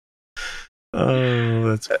 Oh,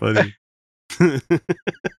 that's funny. I'm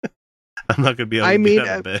not going to be able to get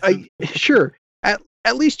out of bed. Sure.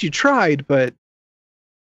 At least you tried, but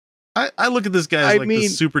I look at this guy as the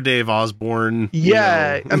Super Dave Osborne.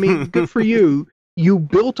 Yeah, I mean, good for you. You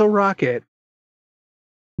built a rocket,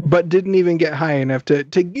 but didn't even get high enough to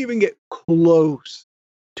even get close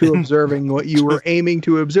to observing what you were aiming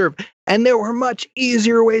to observe. And there were much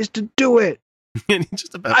easier ways to do it. And he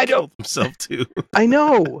just about killed himself, too. I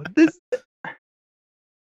know.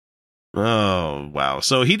 Oh, wow.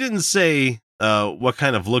 So he didn't say what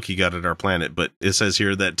kind of look he got at our planet, but it says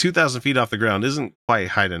here that 2,000 feet off the ground isn't quite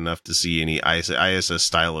high enough to see any ISS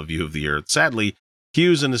style of view of the Earth. Sadly,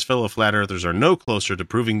 Hughes and his fellow flat earthers are no closer to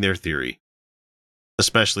proving their theory,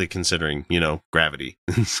 especially considering, gravity.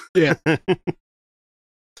 Yeah.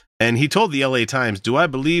 And he told the LA Times, "Do I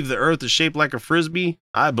believe the Earth is shaped like a Frisbee?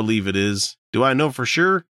 I believe it is. Do I know for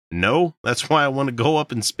sure? No. That's why I want to go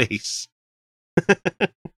up in space."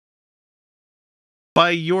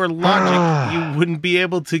 By your logic, you wouldn't be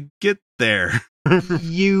able to get there.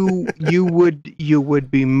 you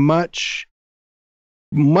would be much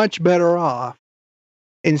better off,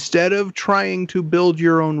 instead of trying to build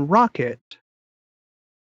your own rocket,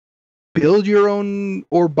 build your own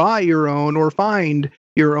or buy your own or find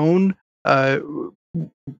your own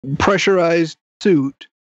pressurized suit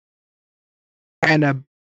and a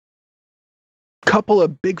couple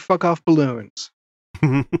of big fuck off balloons.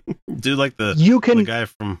 Do like the guy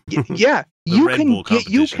from you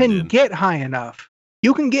can get high enough.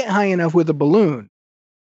 You can get high enough with a balloon.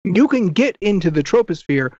 You can get into the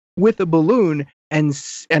troposphere with a balloon and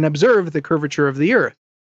observe the curvature of the Earth.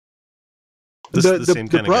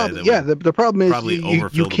 The problem is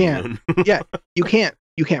you can't. Yeah, you can't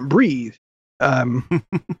breathe.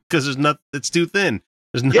 Because it's too thin.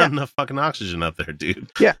 There's not enough fucking oxygen up there,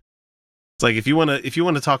 dude. Yeah. It's like if you want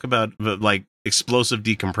to talk about like explosive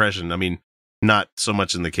decompression, I mean, not so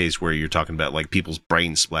much in the case where you're talking about like people's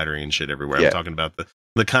brains splattering and shit everywhere. Yeah. I'm talking about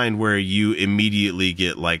the kind where you immediately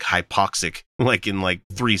get like hypoxic, like in like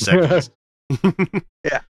 3 seconds.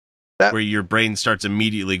 Yeah. Where your brain starts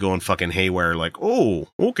immediately going fucking haywire, like, oh,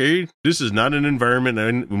 okay, this is not an environment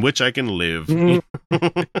in which I can live.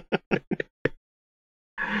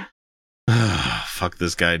 Fuck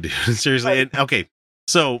this guy, dude. Seriously. Okay,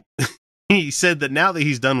 so he said that now that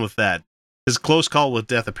he's done with that, his close call with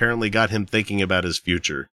death apparently got him thinking about his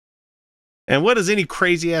future. And what does any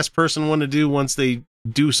crazy ass person want to do once they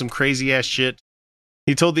do some crazy ass shit?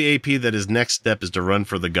 He told the AP that his next step is to run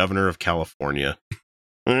for the governor of California.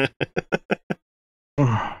 I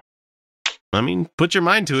mean, put your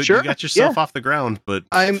mind to it. Sure, you got yourself off the ground, but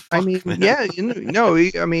I've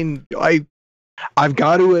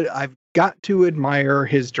got to admire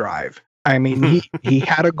his drive. I mean, he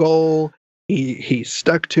had a goal. He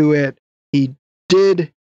stuck to it. He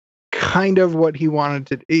did kind of what he wanted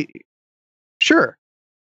to do. Sure.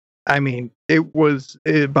 I mean, it was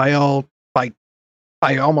by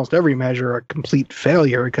almost every measure a complete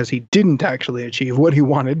failure because he didn't actually achieve what he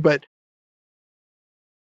wanted, but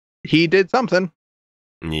he did something.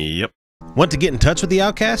 Yep. Want to get in touch with the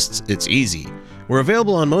Outcasts? It's easy. We're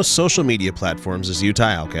available on most social media platforms as Utah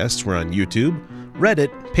Outcasts. We're on YouTube, Reddit,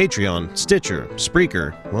 Patreon, Stitcher,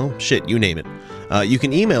 Spreaker, well, shit, you name it. You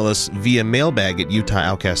can email us via mailbag at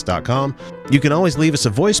utahoutcast.com. You can always leave us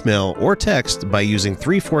a voicemail or text by using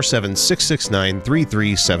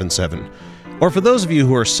 347-669-3377. Or for those of you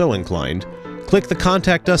who are so inclined, click the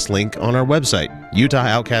Contact Us link on our website,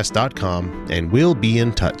 utahoutcast.com, and we'll be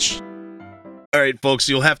in touch. All right, folks,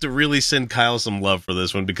 you'll have to really send Kyle some love for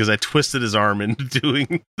this one because I twisted his arm into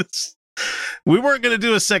doing this. We weren't going to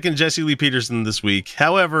do a second Jesse Lee Peterson this week.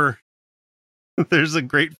 However, there's a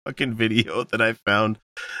great fucking video that I found.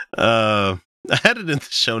 I had it in the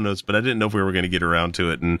show notes, but I didn't know if we were going to get around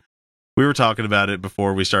to it. And we were talking about it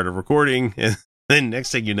before we started recording. And then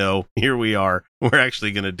next thing you know, here we are. We're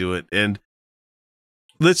actually going to do it. And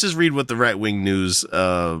let's just read what the right-wing news,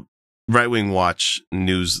 right-wing watch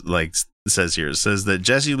news says here. It says that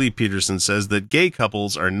Jesse Lee Peterson says that gay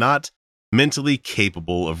couples are not mentally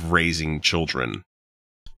capable of raising children.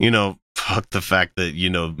 You know, fuck the fact that, you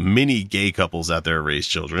know, many gay couples out there raise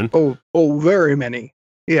children. Oh, very many.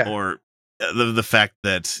 Yeah. Or the fact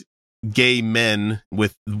that gay men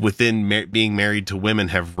within being married to women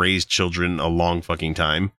have raised children a long fucking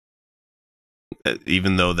time.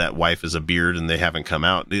 Even though that wife is a beard and they haven't come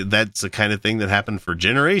out. That's the kind of thing that happened for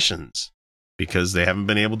generations because they haven't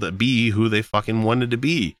been able to be who they fucking wanted to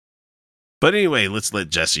be. But anyway, let's let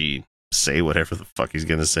Jesse say whatever the fuck he's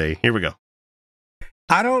going to say. Here we go.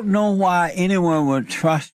 I don't know why anyone would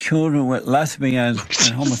trust children with lesbians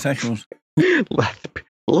and homosexuals.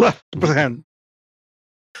 Lesbian.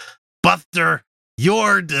 Buster,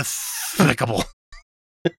 you're despicable.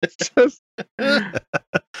 I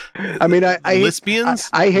mean, I lesbians.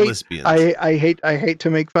 I hate lesbians. I hate to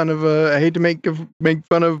make fun of a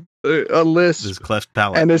lisp, this cleft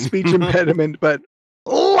palate, and a speech impediment, but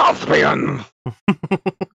lesbian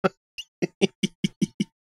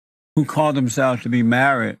who call themselves to be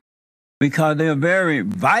married because they are very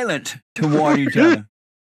violent toward each other.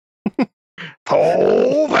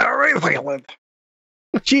 Oh, very violent.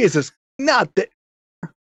 Jesus, not that.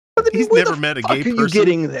 He's never met a gay person. Are you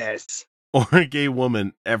getting this? Or a gay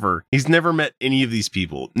woman ever. He's never met any of these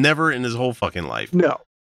people. Never in his whole fucking life. No.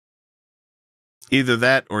 Either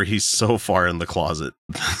that or he's so far in the closet.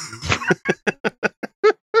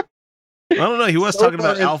 I don't know. He was talking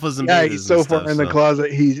about alphas and betas. Yeah, he's so far in the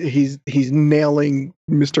closet. He's nailing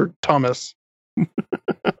Mr. Thomas.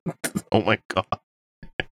 Oh my God.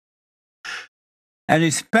 And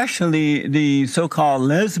especially the so-called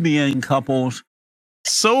lesbian couples.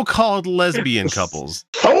 So-called lesbian couples.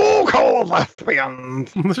 So-called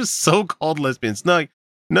lesbians. They're so-called lesbians.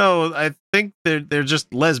 No, I think they're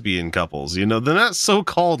just lesbian couples. You know, they're not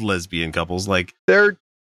so-called lesbian couples. Like they're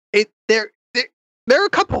a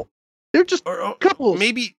couple. They're just couples.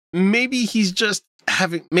 Maybe he's just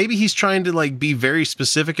maybe he's trying to like be very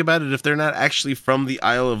specific about it. If they're not actually from the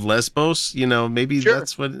Isle of Lesbos, you know, maybe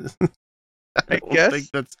that's what. I guess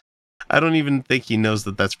I don't even think he knows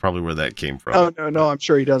that that's probably where that came from. Oh, no, I'm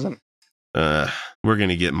sure he doesn't. We're going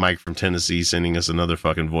to get Mike from Tennessee sending us another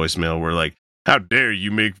fucking voicemail. We're like, how dare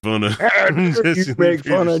you make fun of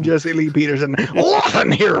Jesse Lee Peterson.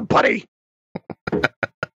 Listen here, buddy.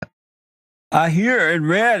 I hear and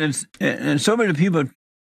read, and so many people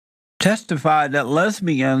testified that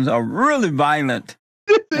lesbians are really violent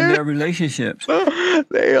in their relationships.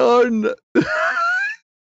 They are.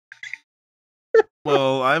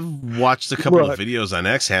 Well, I've watched a couple of videos on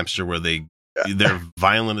X Hamster where they're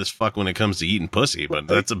violent as fuck when it comes to eating pussy, but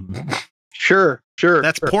that's a sure.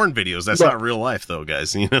 That's porn videos. That's not real life, though,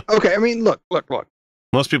 guys. You know. Okay, I mean, look.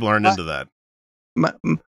 Most people aren't into that.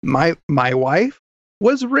 My wife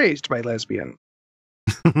was raised by lesbian.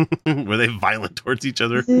 Were they violent towards each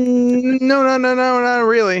other? No, not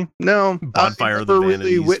really. No, Bonfire I of the never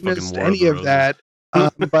really witnessed any of that.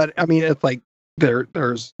 But I mean, it's like there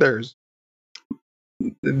was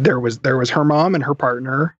her mom and her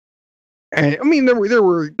partner, and I mean there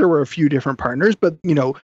were a few different partners, but you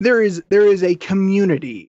know there is a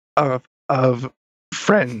community of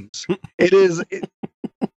friends. It is. It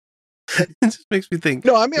just makes me think.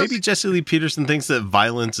 No, I mean, maybe Jesse Lee Peterson thinks that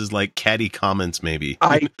violence is like catty comments. Maybe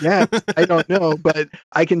I don't know, but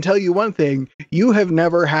I can tell you one thing: you have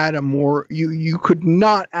never had a more you could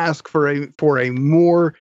not ask for a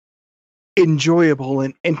more enjoyable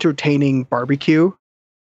and entertaining barbecue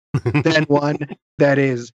than one that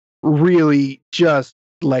is really just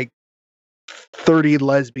like 30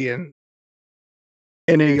 lesbians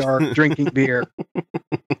in a yard drinking beer.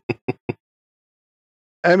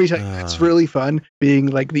 Let me tell you, it's really fun being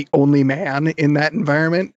like the only man in that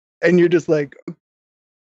environment, and you're just like,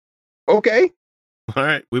 okay, all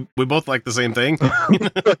right, we both like the same thing.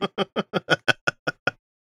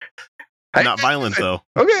 Not violent though.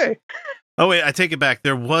 Okay. Oh wait, I take it back.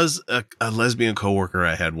 There was a lesbian coworker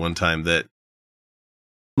I had one time that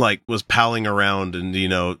like was palling around, and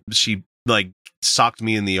she like socked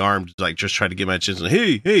me in the arm, like just tried to get my attention.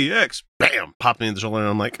 Hey, X, bam, popped me in the shoulder, and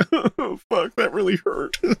I'm like, oh fuck, that really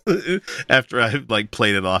hurt. After I like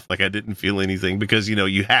played it off like I didn't feel anything, because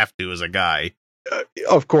you have to as a guy.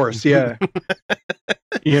 Of course, yeah.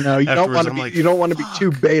 You don't want to be. You don't want to be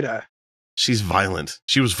too beta. She's violent.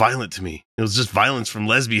 She was violent to me. It was just violence from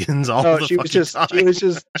lesbians all the she fucking was time.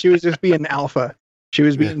 She was just being alpha. She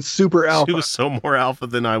was being super alpha. She was so more alpha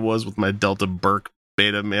than I was with my Delta Burke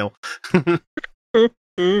beta male.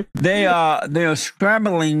 They are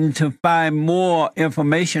scrambling to find more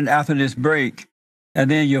information after this break, and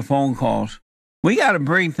then your phone calls. We got to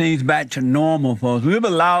bring things back to normal, folks. We've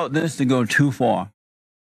allowed this to go too far.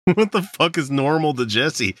 What the fuck is normal to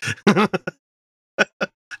Jesse?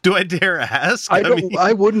 Do I dare ask?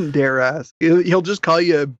 I wouldn't dare ask. He'll just call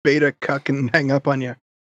you a beta cuck and hang up on you.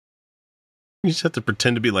 You just have to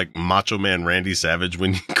pretend to be like Macho Man Randy Savage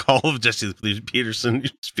when you call Jesse Peterson. You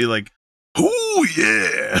just be like, "Oh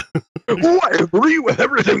yeah, I agree with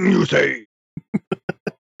everything you say."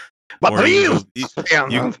 But you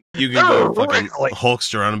can go fucking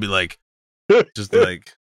Hulkster on and be like, just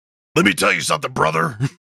like, "Let me tell you something, brother.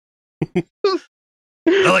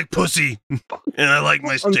 I like pussy, and I like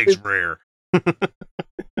my steaks rare."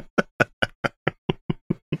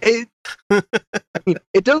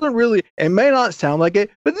 It doesn't really. It may not sound like it,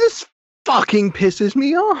 but this fucking pisses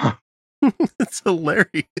me off. It's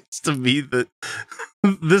hilarious to me that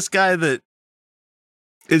this guy that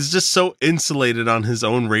is just so insulated on his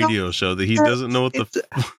own radio show that he doesn't know what he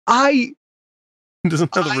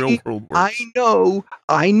doesn't know the real world works.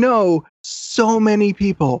 I know so many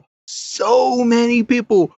people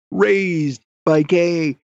raised by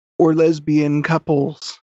gay or lesbian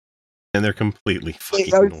couples. And they're completely fucking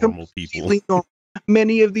normal people. Normal.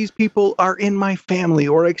 Many of these people are in my family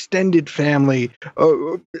or extended family.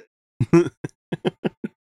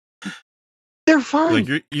 They're fine. Like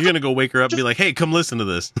you're going to go wake her up and be like, "Hey, come listen to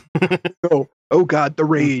this." Oh God, the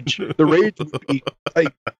rage. The rage would be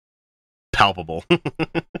like palpable. All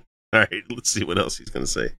right, let's see what else he's going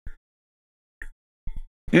to say.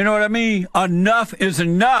 You know what I mean? Enough is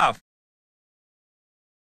enough.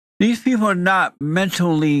 These people are not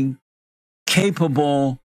mentally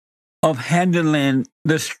capable of handling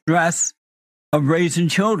the stress of raising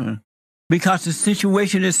children because the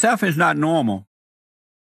situation itself is not normal.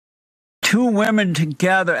 Two women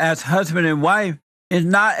together as husband and wife is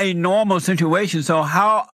not a normal situation. So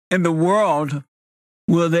how in the world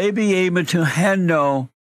will they be able to handle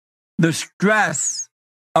the stress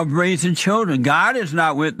of raising children? God is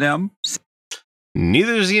not with them.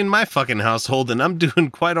 Neither is he in my fucking household, and I'm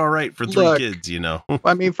doing quite all right for three kids,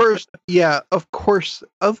 I mean, first, yeah, of course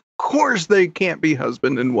they can't be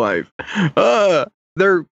husband and wife.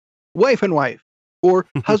 They're wife and wife, or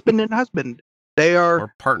husband and husband. They are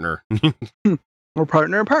or partner, or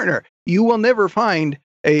partner and partner. You will never find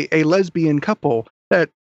a lesbian couple that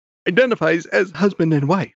identifies as husband and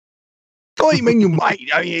wife. Oh, I mean, you might.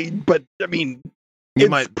 You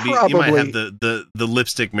might have the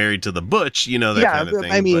lipstick married to the butch, that kind of thing.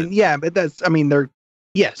 I mean, but they're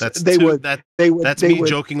that's me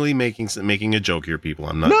jokingly making a joke here, people.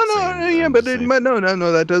 I'm not.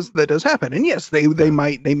 That does happen, and yes, they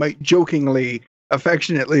might jokingly,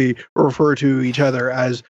 affectionately refer to each other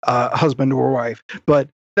as husband or wife, but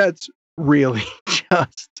that's really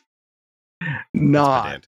just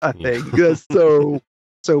not a thing. That's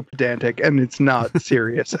so pedantic, and it's not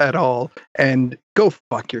serious at all. And go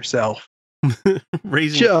fuck yourself.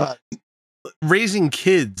 Raising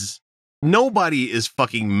kids. Nobody is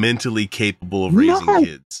fucking mentally capable of raising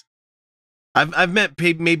kids. I've met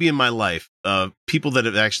maybe in my life people that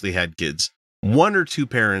have actually had kids. One or two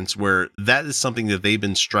parents where that is something that they've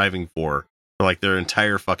been striving for like their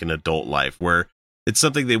entire fucking adult life, where It's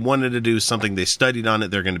something they wanted to do, something they studied on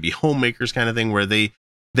it. They're going to be homemakers kind of thing where they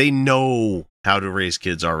know how to raise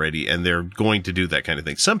kids already, and they're going to do that kind of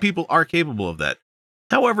thing. Some people are capable of that.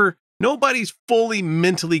 However, nobody's fully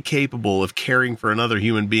mentally capable of caring for another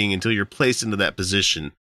human being until you're placed into that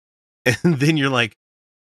position. And then you're like,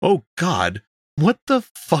 oh God, what the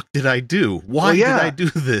fuck did I do? Why did I do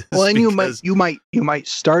this? Well, and you might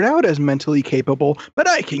start out as mentally capable, but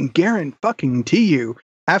I can guarantee you,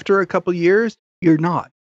 after a couple years, you're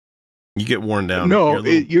not. You get worn down. No,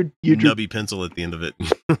 you're nubby pencil at the end of it.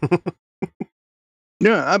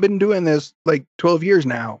 No, I've been doing this like 12 years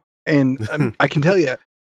now, and I can tell you,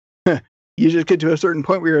 you just get to a certain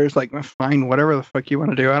point where it's like, fine, whatever the fuck you want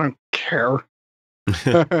to do, I don't care.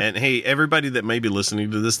 And hey, everybody that may be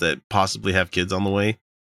listening to this that possibly have kids on the way,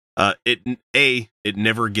 it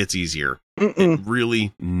never gets easier. It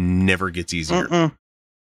really never gets easier.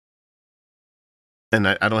 And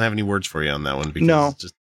I don't have any words for you on that one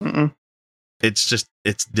because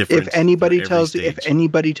it's different. If anybody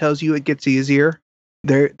tells you it gets easier,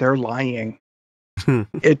 they're lying.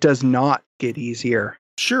 It does not get easier.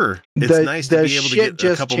 Sure, it's nice to be able to get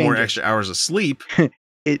a couple more extra hours of sleep.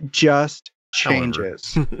 It just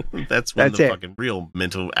changes. That's when the fucking real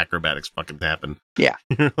mental acrobatics fucking happen. Yeah.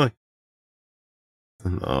 Like,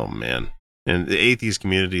 oh man. And the atheist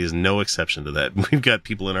community is no exception to that. We've got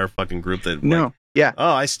people in our fucking group that oh,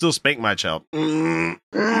 I still spank my child. That's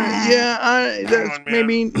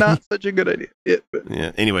maybe not such a good idea.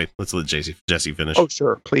 Yeah. Anyway, let's let Jesse finish. Oh,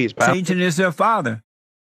 sure, please. Pal. Satan is their father.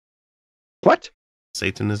 What?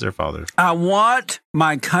 Satan is their father. I want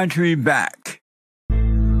my country back.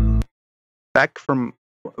 Back from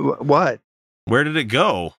what? Where did it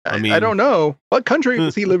go? I don't know. What country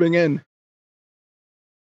was he living in?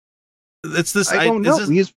 It's this. I don't know.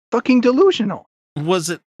 He's fucking delusional. Was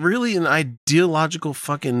it really an ideological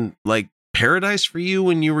fucking like paradise for you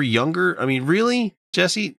when you were younger? I mean, really,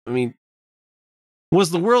 Jesse? I mean,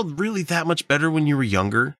 was the world really that much better when you were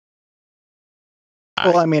younger?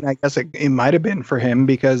 Well, I mean, I guess it might have been for him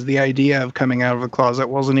because the idea of coming out of the closet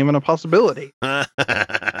wasn't even a possibility.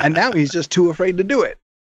 And now he's just too afraid to do it.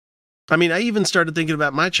 I mean, I even started thinking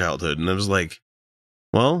about my childhood and I was like,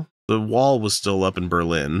 well, the wall was still up in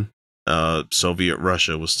Berlin. Soviet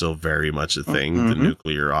Russia was still very much a thing. Mm-hmm. The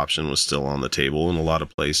nuclear option was still on the table in a lot of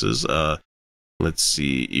places. Let's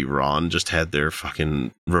see, Iran just had their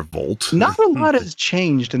fucking revolt. Not a lot has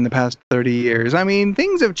changed in the past 30 years. I mean,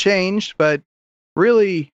 things have changed, but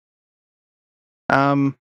really,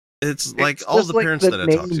 it's like all the parents that I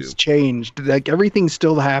talk to changed. Like everything's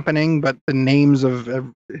still happening, but the names of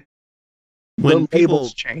when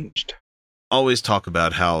labels changed. Always talk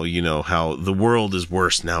about how the world is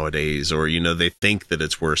worse nowadays, or they think that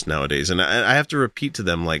it's worse nowadays, and I have to repeat to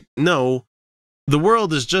them like, no, the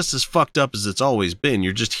world is just as fucked up as it's always been.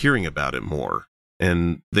 You're just hearing about it more,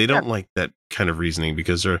 and they don't like that kind of reasoning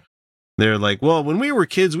because they're like, well, when we were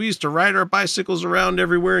kids, we used to ride our bicycles around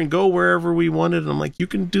everywhere and go wherever we wanted. And I'm like, you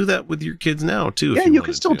can do that with your kids now, too. Yeah, you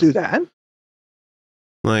can still do that.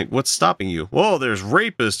 Like, what's stopping you? Well, there's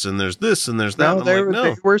rapists and there's this and there's that. No, they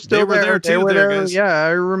were still there. They were there. Guys. Yeah, I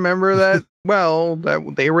remember that. Well,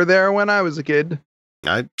 that they were there when I was a kid.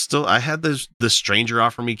 I had the stranger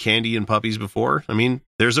offer me candy and puppies before. I mean,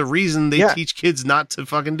 there's a reason they teach kids not to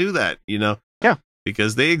fucking do that, Yeah.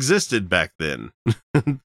 Because they existed back then.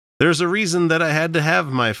 There's a reason that I had to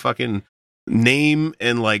have my fucking name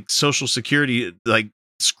and like social security like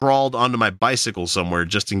scrawled onto my bicycle somewhere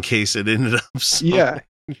just in case it ended up somewhere.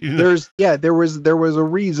 There was a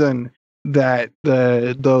reason that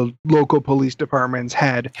the local police departments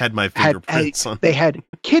had my fingerprints on. They had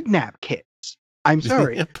kidnap kits. I'm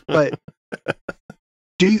sorry, but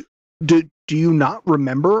do you not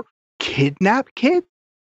remember kidnap kits?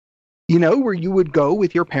 Where you would go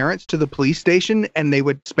with your parents to the police station and they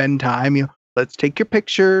would spend time, let's take your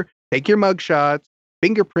picture, take your mugshots,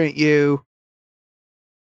 fingerprint you.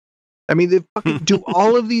 I mean, they fucking do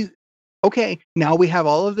all of these. Okay, now we have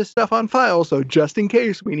all of this stuff on file, so just in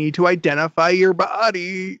case we need to identify your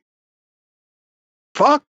body.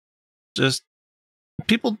 Fuck. Just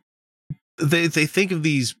people, they think of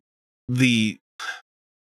these, what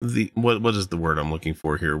is the word I'm looking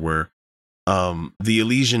for here? Where the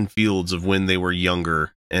Elysian fields of when they were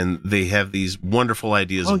younger, and they have these wonderful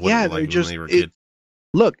ideas of what it was like when they were kids.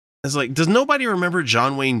 Look, it's like, does nobody remember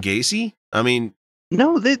John Wayne Gacy? I mean,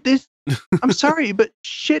 no, this. I'm sorry, but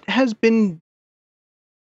shit has been.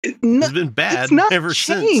 It's been bad. It's not ever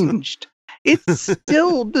changed. It's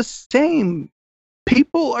still the same.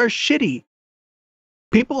 People are shitty.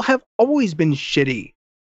 People have always been shitty.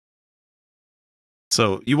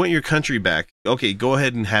 So you want your country back. Okay, go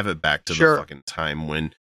ahead and have it back to the fucking time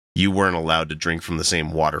when you weren't allowed to drink from the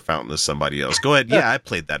same water fountain as somebody else. Go ahead. Yeah, I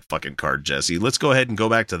played that fucking card, Jesse. Let's go ahead and go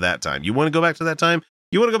back to that time. You want to go back to that time?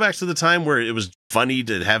 You want to go back to the time where it was funny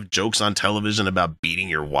to have jokes on television about beating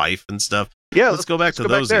your wife and stuff? Yeah, let's go back to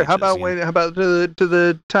those there. ages, How about to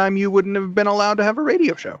the time you wouldn't have been allowed to have a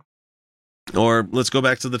radio show? Or let's go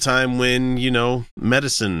back to the time when,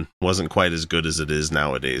 medicine wasn't quite as good as it is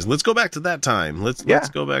nowadays. Let's go back to that time. Let's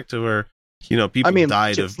go back to where, people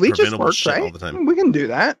died of preventable shit all the time. We can do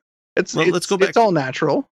that. Let's go back. It's all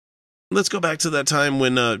natural. Let's go back to that time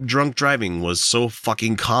when drunk driving was so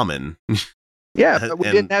fucking common. Yeah, but we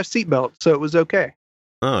didn't have seatbelts, so it was okay.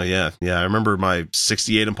 Oh, yeah. Yeah, I remember my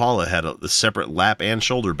 68 Impala had a separate lap and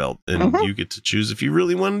shoulder belt, and you get to choose if you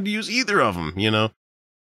really wanted to use either of them,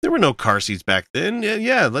 There were no car seats back then.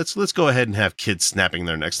 Yeah, let's go ahead and have kids snapping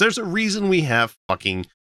their necks. There's a reason we have fucking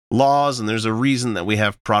laws, and there's a reason that we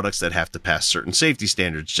have products that have to pass certain safety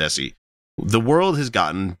standards, Jesse. The world has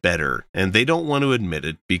gotten better, and they don't want to admit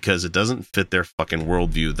it because it doesn't fit their fucking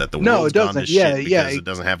worldview that the world's gone to shit because it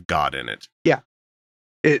doesn't have God in it. Yeah.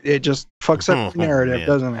 It just fucks up the narrative,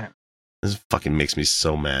 doesn't it? This fucking makes me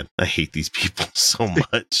so mad. I hate these people so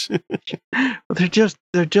much.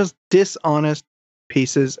 They're just dishonest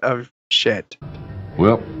pieces of shit.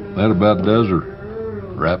 Well, that about does her.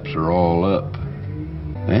 Wraps her all up.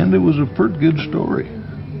 And it was a pretty good story,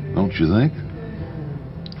 don't you think?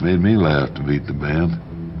 Made me laugh to beat the band.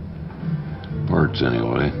 Parts,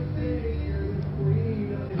 anyway.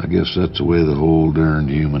 I guess that's the way the whole darned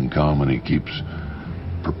human comedy keeps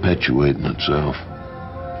perpetuating itself.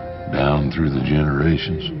 Down through the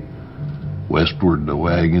generations. Westward the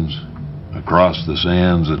wagons. Across the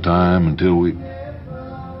sands of time until we...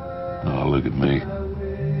 Oh, look at me.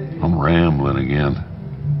 I'm rambling again.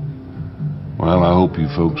 Well, I hope you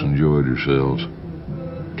folks enjoyed yourselves.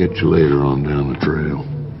 Catch you later on down the trail.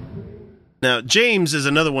 Now, James is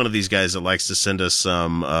another one of these guys that likes to send us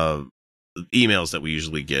some emails that we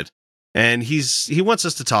usually get. And he wants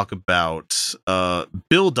us to talk about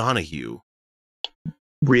Bill Donahue.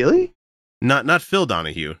 Really? Not Phil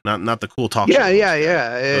Donahue. Not the cool talk show.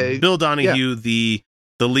 Yeah. Bill Donahue, the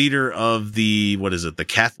leader of the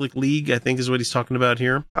Catholic League, I think is what he's talking about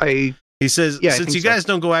here. He says, since you guys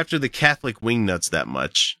don't go after the Catholic wingnuts that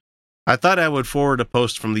much, I thought I would forward a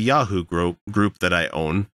post from the Yahoo group that I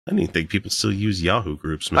own. I didn't think people still use Yahoo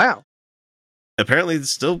groups, man. Wow. Apparently it's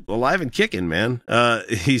still alive and kicking, man.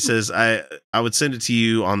 He says, I would send it to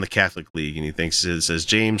you on the Catholic League, and he thinks it says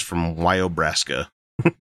James from Wyobraska,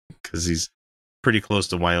 because he's pretty close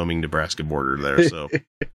to Wyoming-Nebraska border there, so...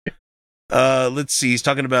 let's see. He's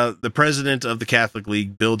talking about the president of the Catholic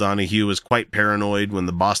League, Bill Donahue, was quite paranoid when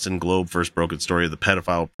the Boston Globe first broke its story of the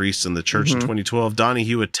pedophile priests in the church in 2012.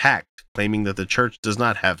 Donahue attacked, claiming that the church does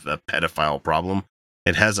not have a pedophile problem.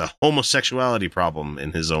 It has a homosexuality problem,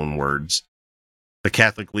 in his own words. The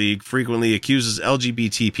Catholic League frequently accuses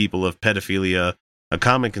LGBT people of pedophilia, a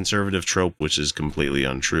common conservative trope, which is completely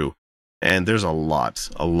untrue. And there's a lot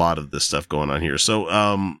of this stuff going on here.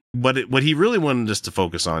 So, what he really wanted us to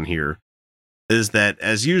focus on here is that,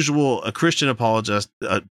 as usual, a Christian apologist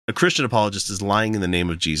is lying in the name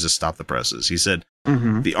of Jesus. Stop the presses. He said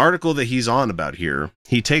the article that he's on about here,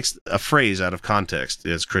 he takes a phrase out of context,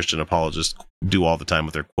 as Christian apologists do all the time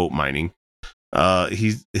with their quote mining.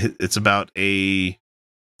 It's about a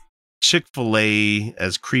Chick-fil-A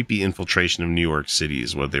as creepy infiltration of New York City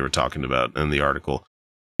is what they were talking about in the article.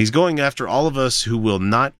 He's going after all of us who will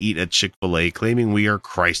not eat at Chick-fil-A, claiming we are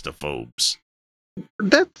Christophobes.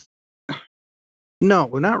 That's no,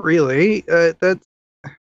 not really. That's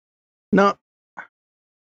not.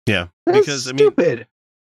 Yeah, that's because stupid.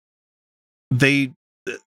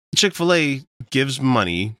 Chick-fil-A gives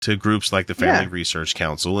money to groups like the Family Research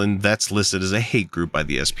Council, and that's listed as a hate group by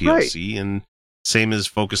the SPLC, and same as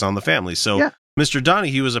Focus on the Family. So Mr.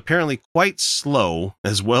 Donahue is apparently quite slow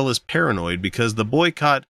as well as paranoid, because the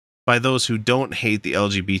boycott by those who don't hate the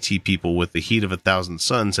LGBT people with the heat of 1,000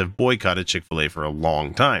 suns have boycotted Chick-fil-A for a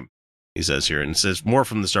long time, he says here. And it says more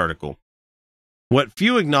from this article. What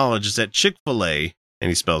few acknowledge is that Chick-fil-A, and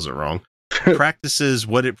he spells it wrong, practices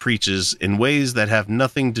what it preaches in ways that have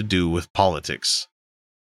nothing to do with politics.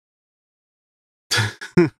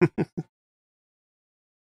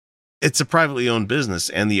 It's a privately owned business,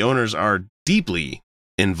 and the owners are deeply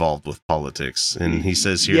involved with politics. And he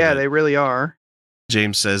says here... Yeah, they really are.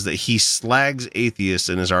 James says that he slags atheists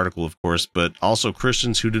in his article, of course, but also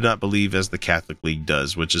Christians who do not believe as the Catholic League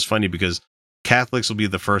does, which is funny because Catholics will be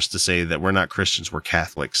the first to say that we're not Christians, we're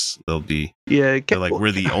Catholics. They'll be they're like,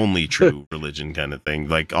 we're the only true religion kind of thing,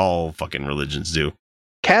 like all fucking religions do.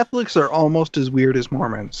 Catholics are almost as weird as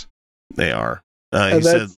Mormons. They are. He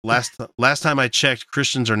said, last time I checked,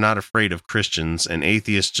 Christians are not afraid of Christians, and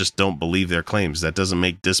atheists just don't believe their claims. That doesn't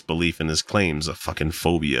make disbelief in his claims a fucking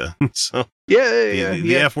phobia. So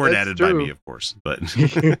the F word added by me, of course. But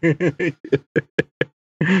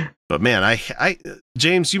but man, I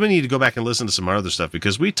James, you may need to go back and listen to some other stuff,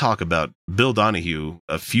 because we talk about Bill Donahue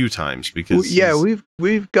a few times. Because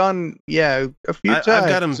we've gone a few times.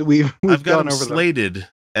 I've got him slated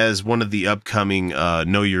as one of the upcoming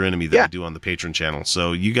Know Your Enemy that I do on the Patreon channel.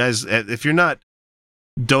 So you guys, if you're not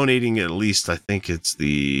donating at least, I think it's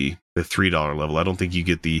the $3 level. I don't think you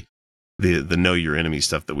get the Know Your Enemy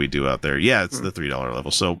stuff that we do out there. Yeah, it's the $3 level.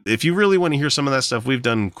 So if you really want to hear some of that stuff, we've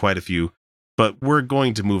done quite a few, but we're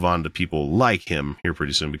going to move on to people like him here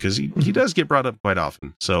pretty soon, because he does get brought up quite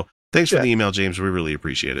often. So thanks for the email, James. We really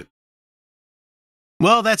appreciate it.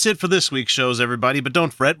 Well, that's it for this week's shows, everybody, but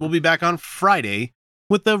don't fret. We'll be back on Friday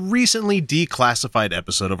with the recently declassified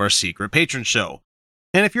episode of our secret patron show.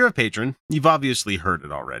 And if you're a patron, you've obviously heard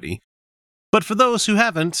it already. But for those who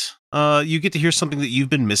haven't, you get to hear something that you've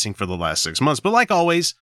been missing for the last 6 months. But like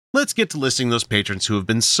always, let's get to listing those patrons who have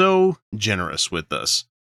been so generous with us.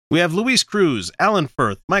 We have Luis Cruz, Alan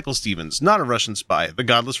Firth, Michael Stevens, Not a Russian Spy, The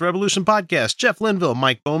Godless Revolution Podcast, Jeff Linville,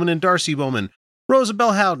 Mike Bowman and Darcy Bowman,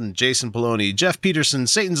 Rosabelle Howden, Jason Poloni, Jeff Peterson,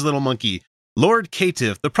 Satan's Little Monkey, Lord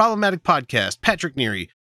Caitiff, The Problematic Podcast, Patrick Neary,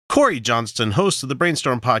 Corey Johnston, host of the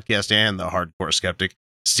Brainstorm Podcast and The Hardcore Skeptic,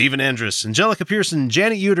 Stephen Andrus, Angelica Pearson,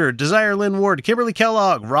 Janet Uter, Desire Lynn Ward, Kimberly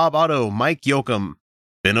Kellogg, Rob Otto, Mike Yoakum,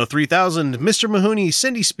 Benno 3000, Mr. Mahoney,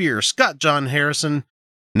 Cindy Spear, Scott John Harrison,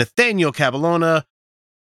 Nathaniel Caballona,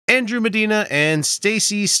 Andrew Medina, and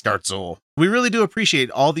Stacy Startzel. We really do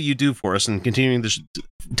appreciate all that you do for us and continuing to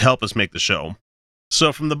help us make the show.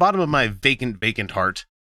 So from the bottom of my vacant heart,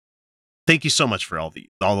 thank you so much for all the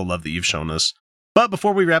love that you've shown us. But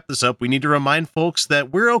before we wrap this up, we need to remind folks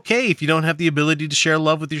that we're okay if you don't have the ability to share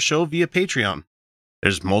love with your show via Patreon.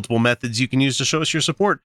 There's multiple methods you can use to show us your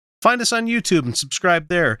support. Find us on YouTube and subscribe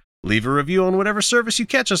there. Leave a review on whatever service you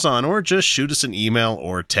catch us on, or just shoot us an email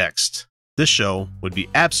or text. This show would be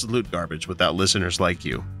absolute garbage without listeners like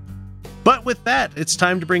you. But with that, it's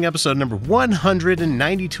time to bring episode number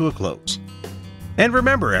 190 to a close. And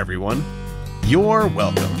remember, everyone, you're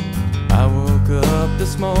welcome. I woke up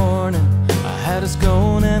this morning, I had a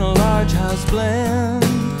scone and a large house blend.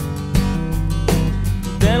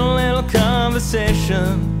 Then a little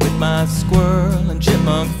conversation with my squirrel and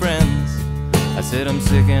chipmunk friends. I said I'm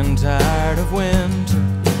sick and tired of winter,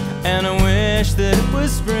 and I wish that it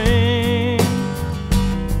was spring.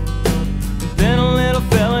 Then a little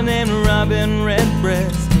fella named Robin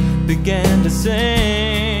Redbreast began to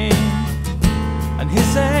sing, and he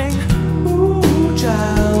sang, "Ooh,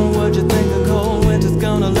 child, what'd you think the cold winter's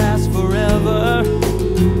gonna last forever?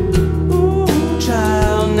 Ooh,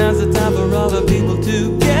 child, now's the time for all the people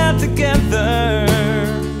to get together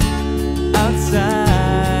outside.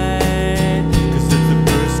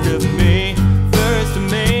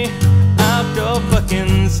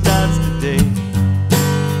 Fucking starts today.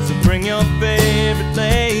 So bring your favorite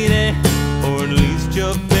lady, or at least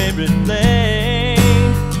your favorite lady.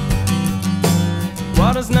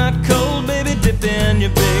 Water's not cold, baby, dip in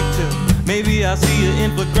your big toe. Maybe I'll see you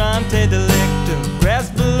in flagrante delicto. Grass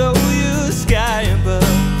below you, sky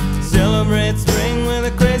above. Celebrate spring with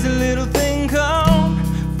a crazy little thing called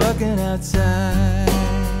fucking outside.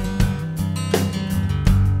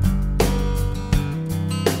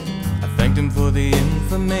 Thanked him for the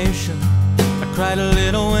information. I cried a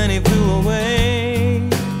little when he flew away.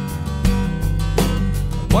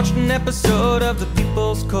 I watched an episode of The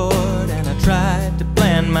People's Court, and I tried to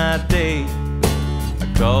plan my day.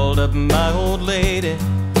 I called up my old lady.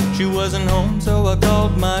 She wasn't home, so I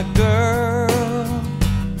called my girl.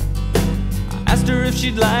 I asked her if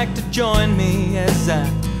she'd like to join me as I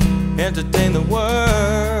entertain the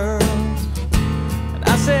world. And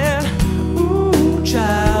I said, "Ooh,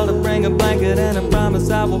 child, I bring a blanket and I promise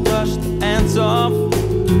I will brush the ants off.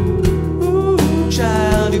 Ooh,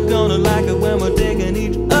 child, you're gonna like it when we're taking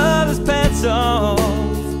each other's pants off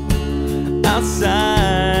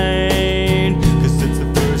outside. Cause it's the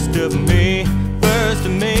first of me.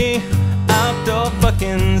 Outdoor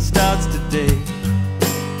fucking starts today.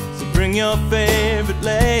 So bring your favorite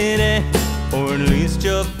lady, or at least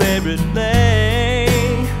your favorite lady.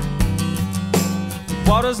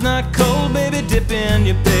 Water's not cold, baby, dip in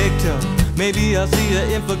your big toe. Maybe I'll see you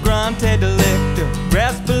in flagrante delicto.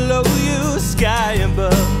 Grass below you, sky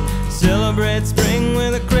above. Celebrate spring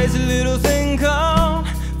with a crazy little thing called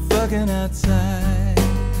fucking outside.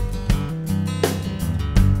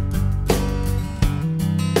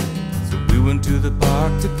 So we went to the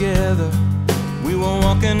park together. We were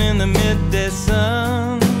walking in the midday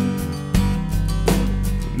sun.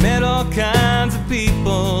 Met all kinds of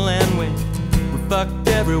people and we fucked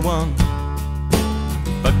everyone.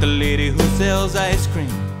 We fucked a lady who sells ice cream.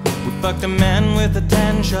 We fucked a man with a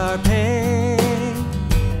tan sharp head.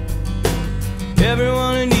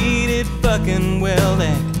 Everyone who needed fucking, well,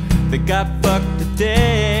 they got fucked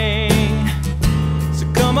today.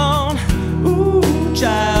 So come on, ooh,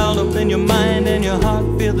 child, open your mind and your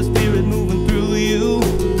heart, feel the spirit moving through you.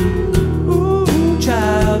 Ooh,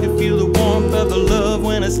 child, you feel the warmth of the love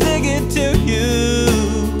when I stick it to you.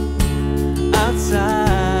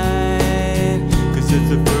 Outside, 'cause it's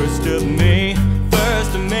the first of May,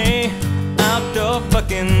 outdoor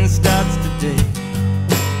fucking starts today.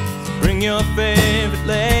 So bring your favorite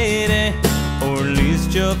lady, or at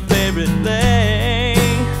least your favorite lay.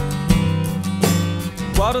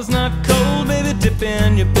 Water's not cold, baby, dip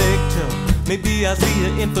in your big toe. Maybe I'll see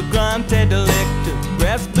you in flagrante delicto.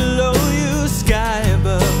 Grass below you, sky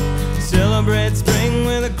above. Celebrate spring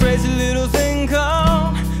with a crazy little thing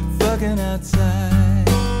called fucking outside.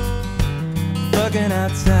 Fucking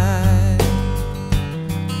outside.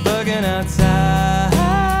 Fucking outside.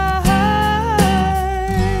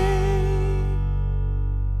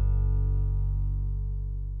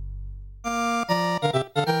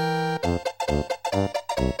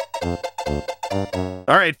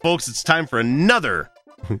 All right, folks, it's time for another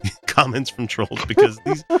comments from trolls, because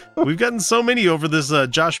we've gotten so many over this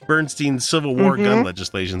Josh Bernstein Civil War gun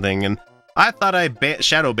legislation thing, and I thought I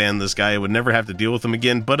shadow banned this guy. I would never have to deal with him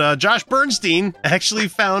again, but Josh Bernstein actually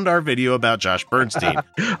found our video about Josh Bernstein.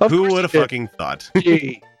 Who would have fucking thought?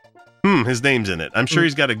 His name's in it. I'm sure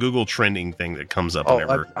he's got a Google trending thing that comes up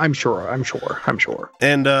whenever. I'm sure.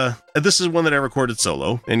 And this is one that I recorded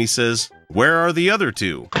solo, and he says, "Where are the other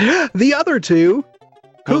two?" The other two?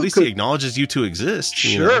 Well, at least he acknowledges you two exist.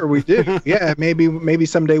 Sure, we do. Yeah, maybe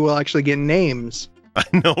someday we'll actually get names. I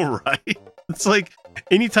know, right? It's like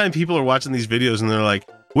anytime people are watching these videos and they're like,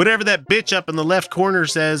 whatever that bitch up in the left corner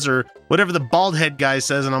says, or whatever the bald head guy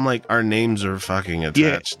says, and I'm like, our names are fucking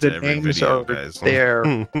attached to every video, guys. There,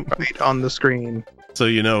 right on the screen. So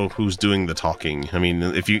you know who's doing the talking. I mean,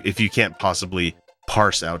 if you can't possibly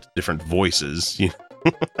parse out different voices,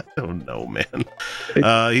 I don't know, man.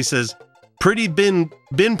 He says, been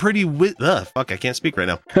pretty I can't speak right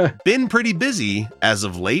now. Been pretty busy as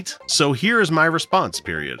of late, so here is my response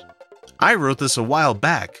period. I wrote this a while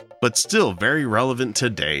back, but still very relevant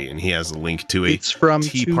today, and he has a link to It's from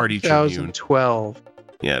Tea Party 2012. Tribune.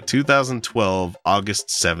 Yeah, 2012, August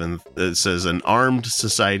 7th. It says, an armed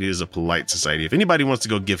society is a polite society. If anybody wants to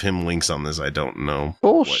go give him links on this, I don't know.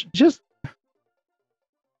 Bullshit. I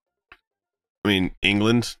mean,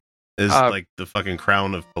 England is like the fucking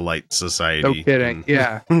crown of polite society. No kidding.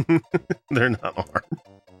 Yeah. They're not armed.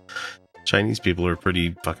 Chinese people are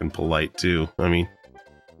pretty fucking polite too. I mean,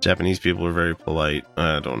 Japanese people are very polite.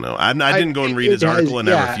 I don't know. I didn't go and read his article, and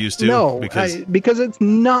I refused to. No, because it's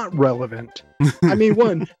not relevant. I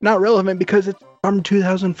mean, not relevant because it's from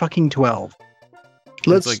 2012.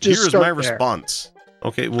 Let's like, just here's my response.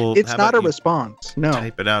 Okay, well, it's not a response. No,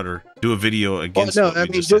 type it out or do a video against. Well, no, I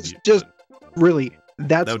mean, just really,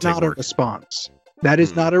 that's not a response. That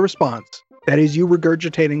is not a response. That is you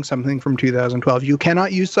regurgitating something from 2012. You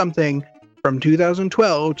cannot use something from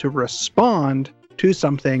 2012 to respond to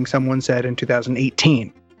something someone said in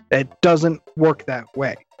 2018. That doesn't work that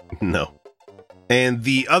way. No. And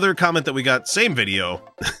the other comment that we got, same video,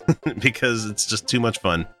 because it's just too much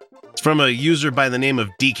fun. It's from a user by the name of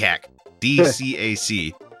DCAC.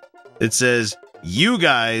 DCAC. It says, "You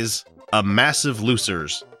guys, a massive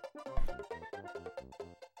losers."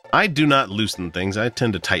 I do not loosen things. I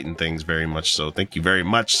tend to tighten things very much so. Thank you very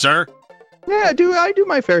much, sir. Yeah, I do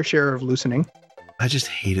my fair share of loosening. I just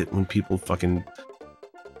hate it when people fucking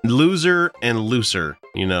loser and looser,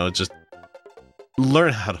 just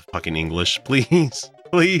learn how to fucking English, please.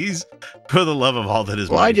 Please, for the love of all that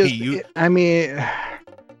is mighty.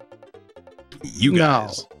 You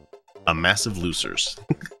guys, a massive losers.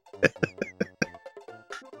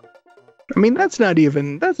 I mean, that's not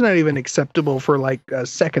even acceptable for like a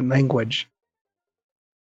second language.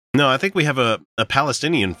 No, I think we have a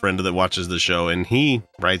Palestinian friend that watches the show, and he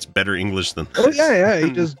writes better English than this. Oh yeah,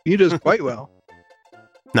 he does quite well.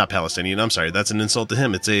 Not Palestinian. I'm sorry, that's an insult to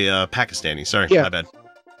him. It's a Pakistani. Sorry, my bad.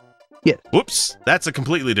 Yeah. Whoops, that's a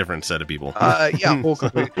completely different set of people. Yeah. Well,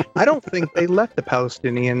 I don't think they let the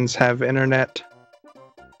Palestinians have internet.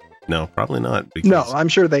 No, probably not. No, I'm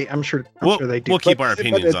sure they do. We'll keep our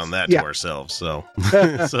opinions on that to ourselves. So,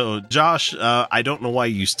 so Josh, I don't know why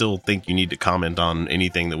you still think you need to comment on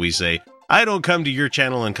anything that we say. I don't come to your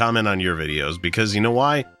channel and comment on your videos because you know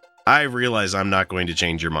why? I realize I'm not going to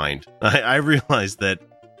change your mind. I realize that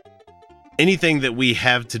anything that we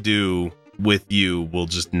have to do with you will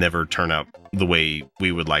just never turn out the way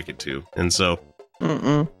we would like it to. And so,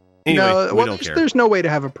 anyway, there's no way to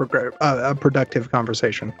have a productive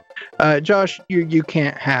conversation. Josh, you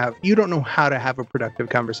don't know how to have a productive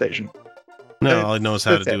conversation. No, all he knows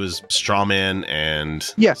how to do is strawman and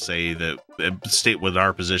say that, state what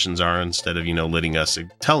our positions are instead of, letting us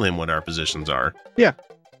tell him what our positions are. Yeah.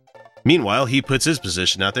 Meanwhile, he puts his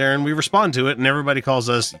position out there and we respond to it and everybody calls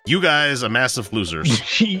us, you guys, a massive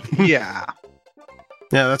losers. Yeah.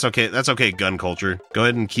 Yeah, that's okay. That's okay, gun culture. Go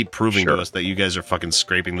ahead and keep proving to us that you guys are fucking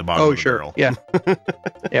scraping the bottom of the barrel. Yeah.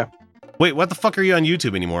 Yeah. Wait, what the fuck are you on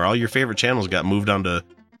YouTube anymore? All your favorite channels got moved onto...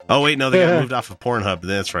 Oh, wait, no, they got moved off of Pornhub.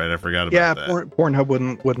 That's right, I forgot about that. Yeah, Pornhub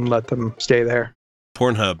wouldn't let them stay there.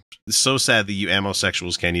 Pornhub. It's so sad that you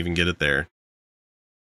amosexuals can't even get it there.